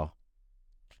Not How?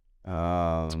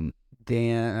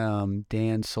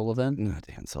 Dan Sullivan. Not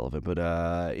Dan Sullivan,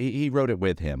 but he wrote it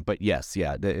with him. But yes,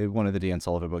 yeah, one of the Dan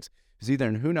Sullivan books is either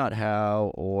in Who Not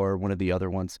How or one of the other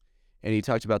ones. And he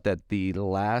talked about that the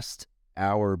last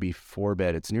hour before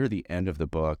bed, it's near the end of the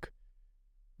book,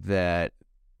 that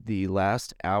the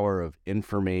last hour of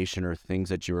information or things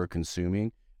that you are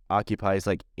consuming occupies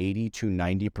like 80 to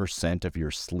 90% of your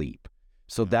sleep.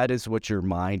 So that is what your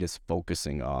mind is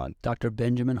focusing on. Dr.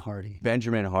 Benjamin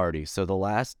Hardy. So the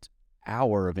last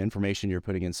hour of information you're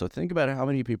putting in. So think about how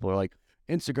many people are like,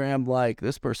 Instagram,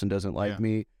 this person doesn't like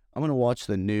me. I'm going to watch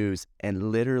the news.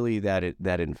 And literally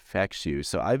that infects you.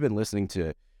 So I've been listening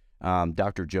to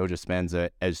Dr. Joe Dispenza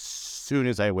as soon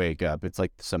as I wake up. It's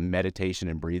like some meditation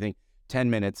and breathing. 10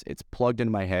 minutes, it's plugged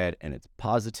into my head, and it's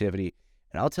positivity.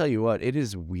 And I'll tell you what, it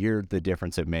is weird the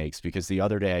difference it makes, because the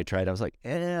other day I tried, I was like,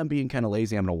 I'm being kind of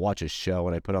lazy. I'm going to watch a show,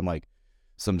 and I put on like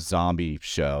some zombie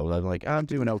show. I'm like, I'm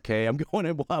doing okay. I'm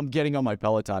getting on my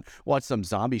Peloton, watch some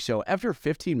zombie show. After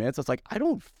 15 minutes, I was like, I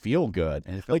don't feel good.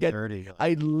 And it felt dirty.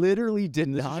 I literally did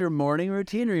not. This is your morning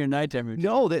routine or your nighttime routine?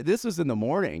 No, this was in the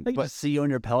morning. But see you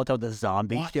on your Peloton with a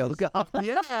zombie show.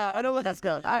 Yeah, I know. Let's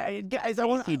go. Guys, I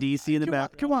want DC in the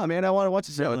back. Come on, man. I want to watch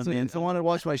the show. I want to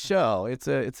watch my show. It's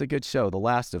a good show. The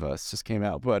Last of Us just came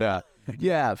out. But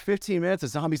Yeah, 15 minutes of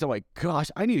zombies. I'm like, gosh,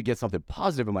 I need to get something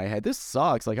positive in my head. This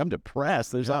sucks. Like, I'm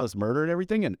depressed. There's all this murder and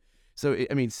everything. And so,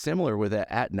 I mean, similar with it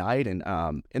at night and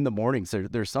in the morning. So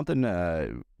there's something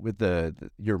with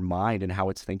your mind and how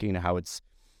it's thinking and how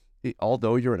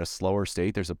although you're in a slower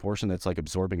state, there's a portion that's like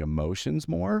absorbing emotions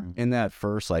more in that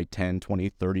first like 10, 20,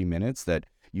 30 minutes that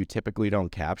you typically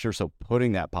don't capture. So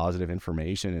putting that positive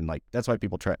information and like, that's why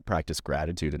people practice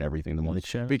gratitude and everything in the morning,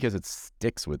 because it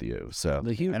sticks with you. So,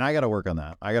 and I got to work on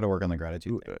that. I got to work on the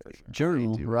gratitude thing for sure.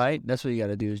 Journal, right? That's what you got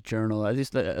to do is journal. At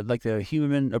least like the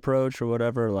human approach or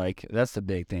whatever, like that's the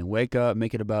big thing. Wake up,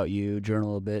 make it about you,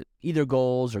 journal a bit, either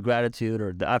goals or gratitude,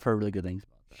 or I've heard really good things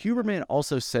about that. Huberman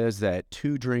also says that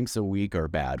 2 drinks a week are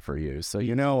bad for you. So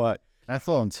you know what? That's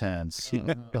a little intense.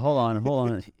 Hold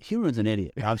on. Huberman's an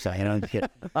idiot. I'm sorry. I'm kidding.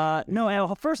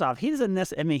 No, first off, he doesn't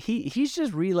necessarily, I mean, he's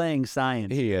just relaying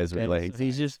science. He is relaying.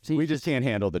 We just can't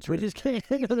handle the truth. We just can't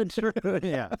handle the truth.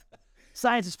 Yeah.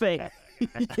 Science is fake.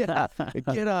 Yeah.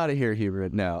 Get out of here,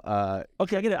 Huberman. No.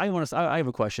 Okay, I get it. I have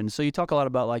a question. So you talk a lot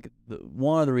about like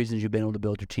one of the reasons you've been able to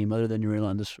build your team, other than your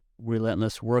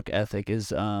relentless work ethic,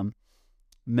 is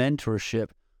mentorship.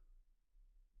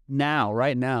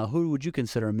 Right now, who would you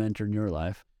consider a mentor in your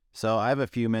life? So I have a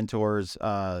few mentors.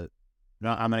 I'm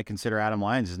going to consider Adam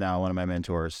Lyons is now one of my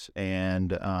mentors,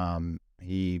 and I'm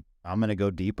going to go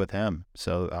deep with him.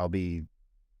 So I'll be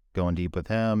going deep with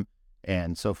him.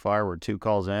 And so far we're 2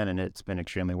 calls in and it's been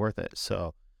extremely worth it.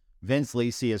 So Vince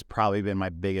Lisi has probably been my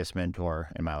biggest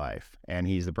mentor in my life, and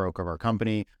he's the broker of our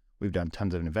company. We've done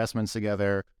tons of investments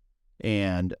together,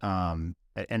 and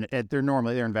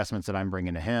they're investments that I'm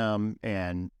bringing to him,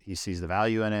 and he sees the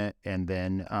value in it. And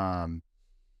then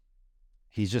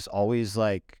he's just always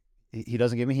like, he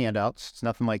doesn't give me handouts. It's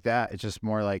nothing like that. It's just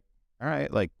more like, all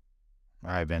right,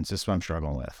 Vince, this is what I'm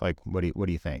struggling with. Like, what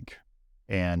do you think?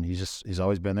 And he's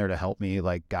always been there to help me,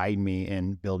 like guide me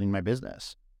in building my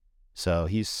business. So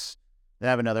I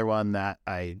have another one that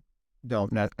I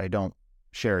don't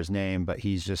share his name, but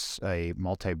he's just a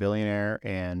multi-billionaire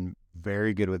and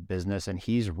very good with business, and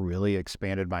he's really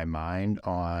expanded my mind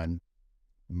on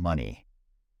money.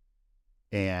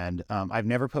 And I've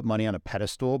never put money on a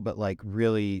pedestal, but like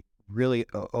really, really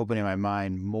opening my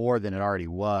mind more than it already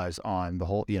was on the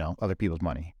whole, other people's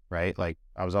money, right? Like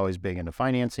I was always big into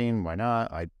financing. Why not?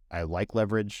 I like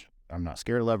leverage. I'm not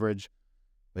scared of leverage,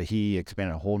 but he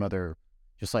expanded a whole nother,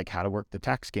 just like how to work the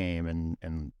tax game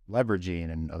and leveraging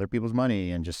and other people's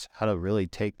money, and just how to really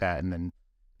take that and then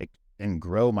and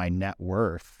grow my net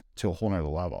worth to a whole nother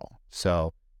level.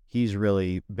 So he's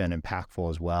really been impactful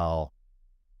as well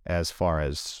as far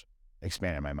as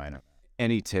expanding my mind.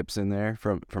 Any tips in there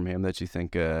from him that you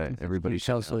think everybody should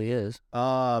tell us who he is?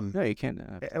 No, you can't.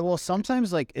 Well,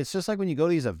 sometimes like it's just like when you go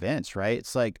to these events, right?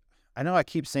 It's like, I know I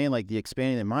keep saying like the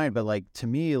expanding the mind, but like to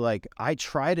me, like I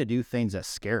try to do things that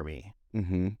scare me.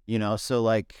 Mm-hmm. So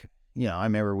like, I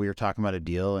remember we were talking about a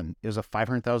deal and it was a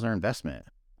 $500,000 investment.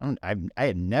 I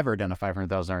had never done a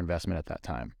 $500,000 investment at that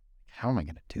time. How am I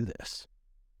going to do this?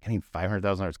 Getting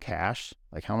 $500,000 cash?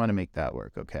 Like, how am I going to make that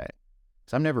work? Okay.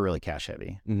 So I'm never really cash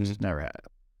heavy. Mm-hmm. Just never had.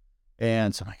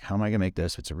 And so I'm like, how am I going to make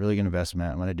this? It's a really good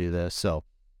investment. I'm going to do this. So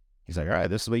he's like, all right,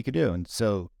 this is what you could do. And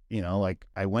so, like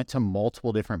I went to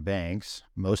multiple different banks.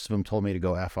 Most of them told me to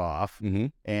go F off.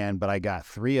 Mm-hmm. But I got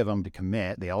 3 of them to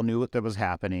commit. They all knew what that was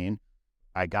happening.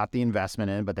 I got the investment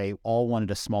in, but they all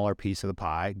wanted a smaller piece of the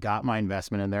pie, got my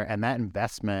investment in there. And that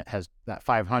investment that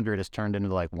 500 has turned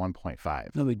into like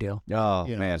 1.5. No big deal. Oh,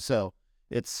 man. So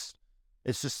it's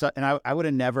just, and I would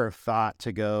have never thought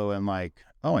to go and like,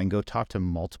 I can go talk to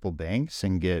multiple banks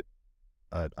and get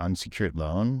an unsecured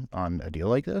loan on a deal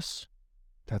like this.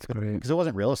 That's great. Because it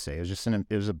wasn't real estate. It was just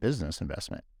it was a business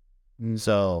investment.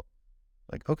 So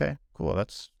like, okay, cool.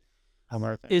 That's how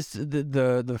my thing. Is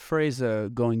the phrase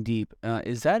going deep,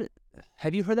 is that,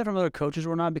 have you heard that from other coaches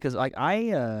or not? Because like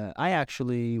I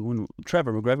actually, when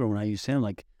Trevor McGregor, when I used him,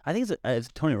 like I think it's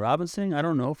Tony Robbins thing. I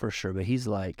don't know for sure, but he's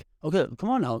like, okay, come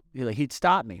on now. He'd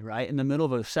stop me right in the middle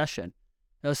of a session.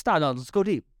 Stop, no, let's go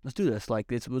deep. Let's do this.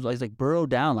 Like it's like burrow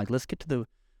down. Like let's get to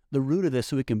the root of this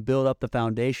so we can build up the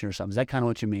foundation or something. Is that kind of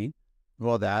what you mean?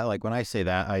 Well, that, like when I say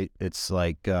that, it's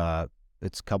like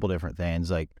it's a couple different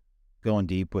things. Like going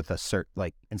deep with a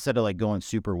like instead of like going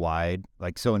super wide,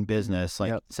 like so in business,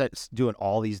 like doing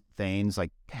all these things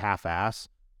like half-ass,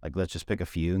 like let's just pick a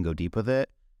few and go deep with it.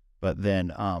 But then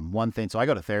one thing, so I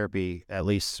go to therapy at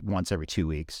least once every 2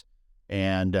 weeks,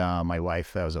 and that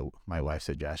was my wife's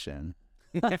suggestion.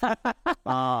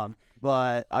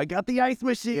 But I got the ice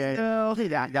machine. Yeah,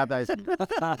 I got the ice.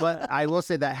 But I will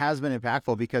say that has been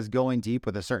impactful because going deep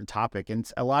with a certain topic, and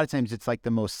a lot of times it's like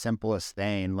the most simplest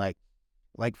thing, like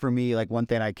like for me, like one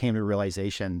thing I came to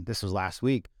realization, this was last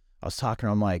week, I was talking,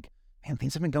 I'm like, man,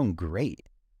 things have been going great.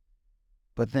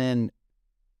 But then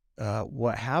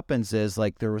what happens is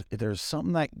like there's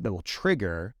something that will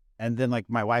trigger, and then like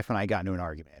my wife and I got into an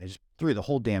argument. It just threw the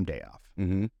whole damn day off.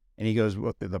 Mm-hmm. And he goes,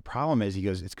 well, the problem is, he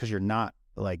goes, it's because you're not,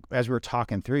 like, as we were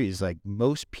talking through, he's like,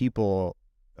 most people,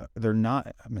 they're not,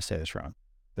 I'm going to say this wrong.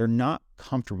 They're not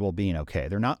comfortable being okay.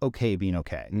 They're not okay being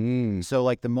okay. So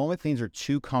like the moment things are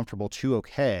too comfortable, too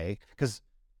okay, because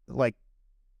like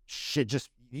shit, just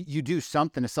you do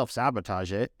something to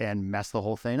self-sabotage it and mess the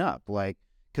whole thing up. Like,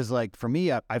 because like for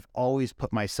me, I've always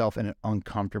put myself in an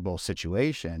uncomfortable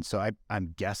situation. So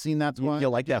I'm guessing that's why. You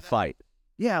like that fight.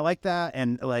 Yeah, I like that.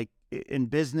 And like in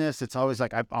business, it's always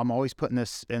like I'm always putting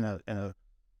this in a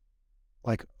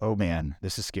like, oh man,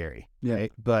 this is scary. Yeah.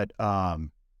 Right? But I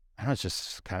don't know, it's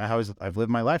just kind of how I've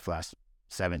lived my life the last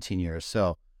 17 years.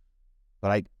 So,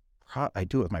 but I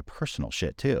do it with my personal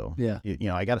shit too. Yeah. You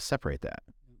know, I got to separate that.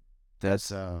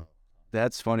 That's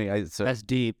funny. That's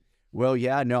deep. Well,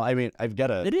 yeah, no, I mean, I've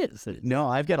got It is. No,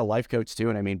 I've got a life coach too.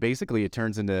 And I mean, basically it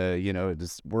turns into, you know,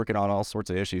 just working on all sorts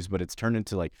of issues, but it's turned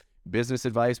into like business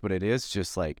advice, but it is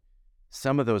just like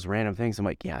some of those random things. I'm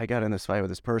like, yeah, I got in this fight with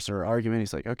this person or argument.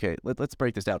 He's like, okay, let's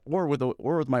break this down. Or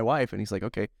with my wife. And he's like,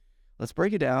 okay, let's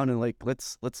break it down. And like,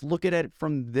 let's look at it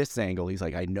from this angle. He's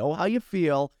like, I know how you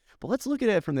feel, but let's look at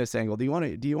it from this angle. Do you want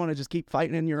to just keep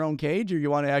fighting in your own cage, or you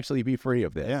want to actually be free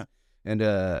of this? Yeah. And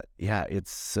yeah,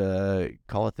 it's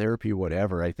call it therapy,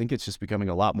 whatever. I think it's just becoming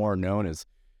a lot more known as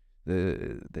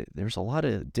there's a lot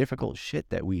of difficult shit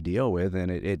that we deal with, and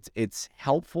it's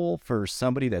helpful for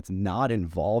somebody that's not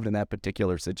involved in that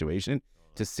particular situation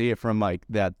to see it from like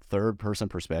that third person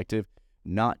perspective,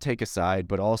 not take a side,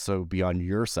 but also be on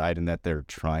your side, and that they're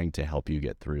trying to help you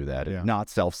get through that, and not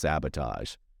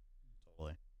self-sabotage.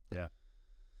 Totally. Yeah.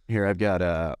 Here I've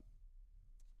got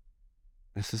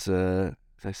this is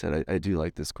as I said, I do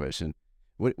like this question.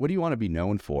 What do you want to be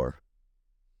known for?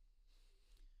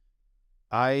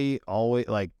 I always,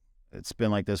 like, it's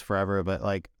been like this forever, but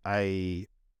like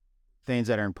things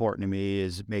that are important to me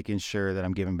is making sure that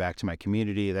I'm giving back to my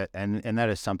community, that and that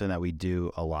is something that we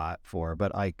do a lot for.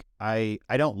 But like I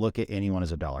don't look at anyone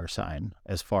as a dollar sign,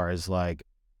 as far as like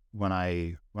when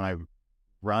I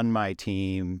run my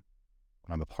team,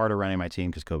 when I'm a part of running my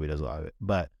team, because Kobe does a lot of it,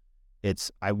 but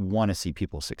I want to see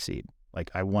people succeed. Like,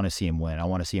 I want to see him win. I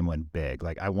want to see him win big.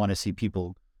 Like, I want to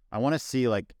see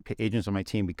like agents on my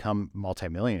team become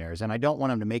multimillionaires. And I don't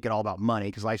want them to make it all about money,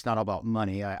 because life's not all about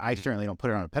money. I certainly don't put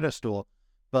it on a pedestal,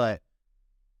 but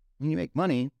when you make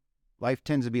money, life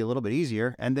tends to be a little bit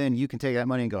easier, and then you can take that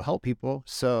money and go help people.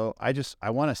 So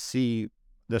I want to see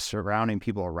the surrounding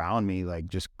people around me, like,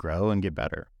 just grow and get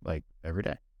better, like, every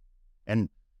day. And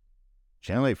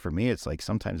generally for me, it's like,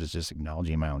 sometimes it's just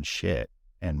acknowledging my own shit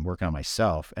and working on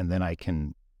myself, and then I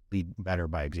can lead better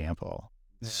by example.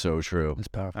 So true. That's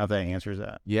powerful. I hope that answers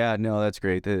that. Yeah, no, that's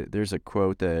great. There's a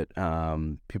quote that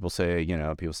people say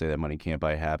that money can't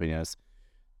buy happiness.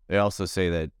 They also say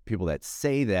that people that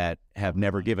say that have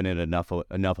never given it enough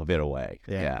of it away.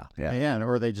 Yeah.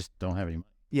 Or they just don't have any money.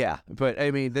 Yeah, but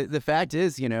I mean, the fact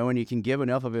is, you know, when you can give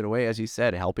enough of it away, as you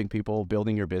said, helping people,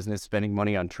 building your business, spending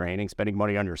money on training, spending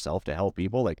money on yourself to help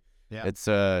people, like, it's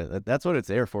that's what it's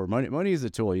there for. Money is a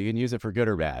tool. You can use it for good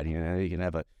or bad. You know, you can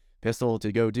have a pistol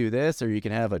to go do this, or you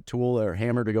can have a tool or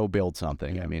hammer to go build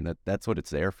something. I mean, that's what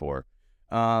it's there for.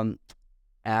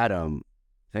 Adam,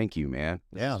 thank you, man.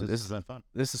 Yeah, this has been fun.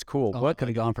 This is cool. What could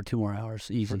have gone for 2 more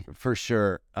hours, easy. For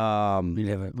sure. We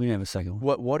didn't have a second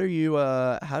one. What are you?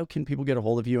 How can people get a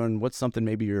hold of you, and what's something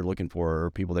maybe you're looking for, or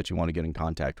people that you want to get in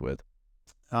contact with?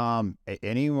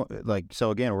 Anyone, like, so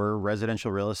again, we're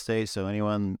residential real estate. So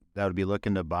anyone that would be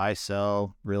looking to buy,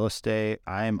 sell real estate,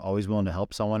 I'm always willing to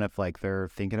help someone if like they're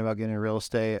thinking about getting into real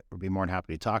estate. I'd be more than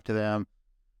happy to talk to them.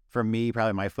 For me,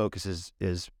 probably my focus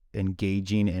is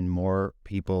engaging in more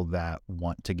people that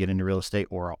want to get into real estate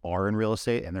or are in real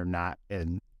estate, and they're not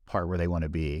in part where they want to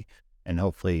be. And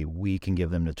hopefully we can give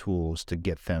them the tools to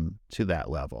get them to that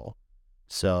level.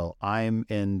 So I'm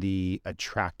in the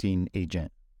attracting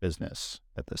agent business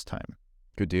at this time.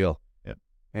 Good deal. Yep.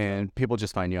 And people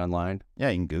just find you online? Yeah,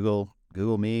 you can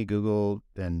Google me,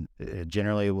 and it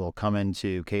generally will come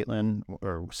into Caitlin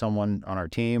or someone on our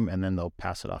team, and then they'll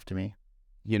pass it off to me.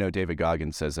 You know, David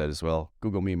Goggins says that as well.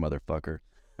 Google me, motherfucker.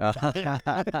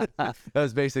 That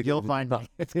was basically... You'll find me.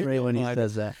 It's great when he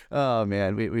says that. Oh,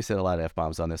 man. We said a lot of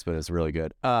F-bombs on this, but it's really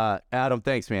good. Adam,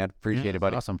 thanks, man. Appreciate it,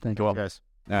 buddy. Awesome. Thank you all guys.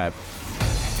 All right.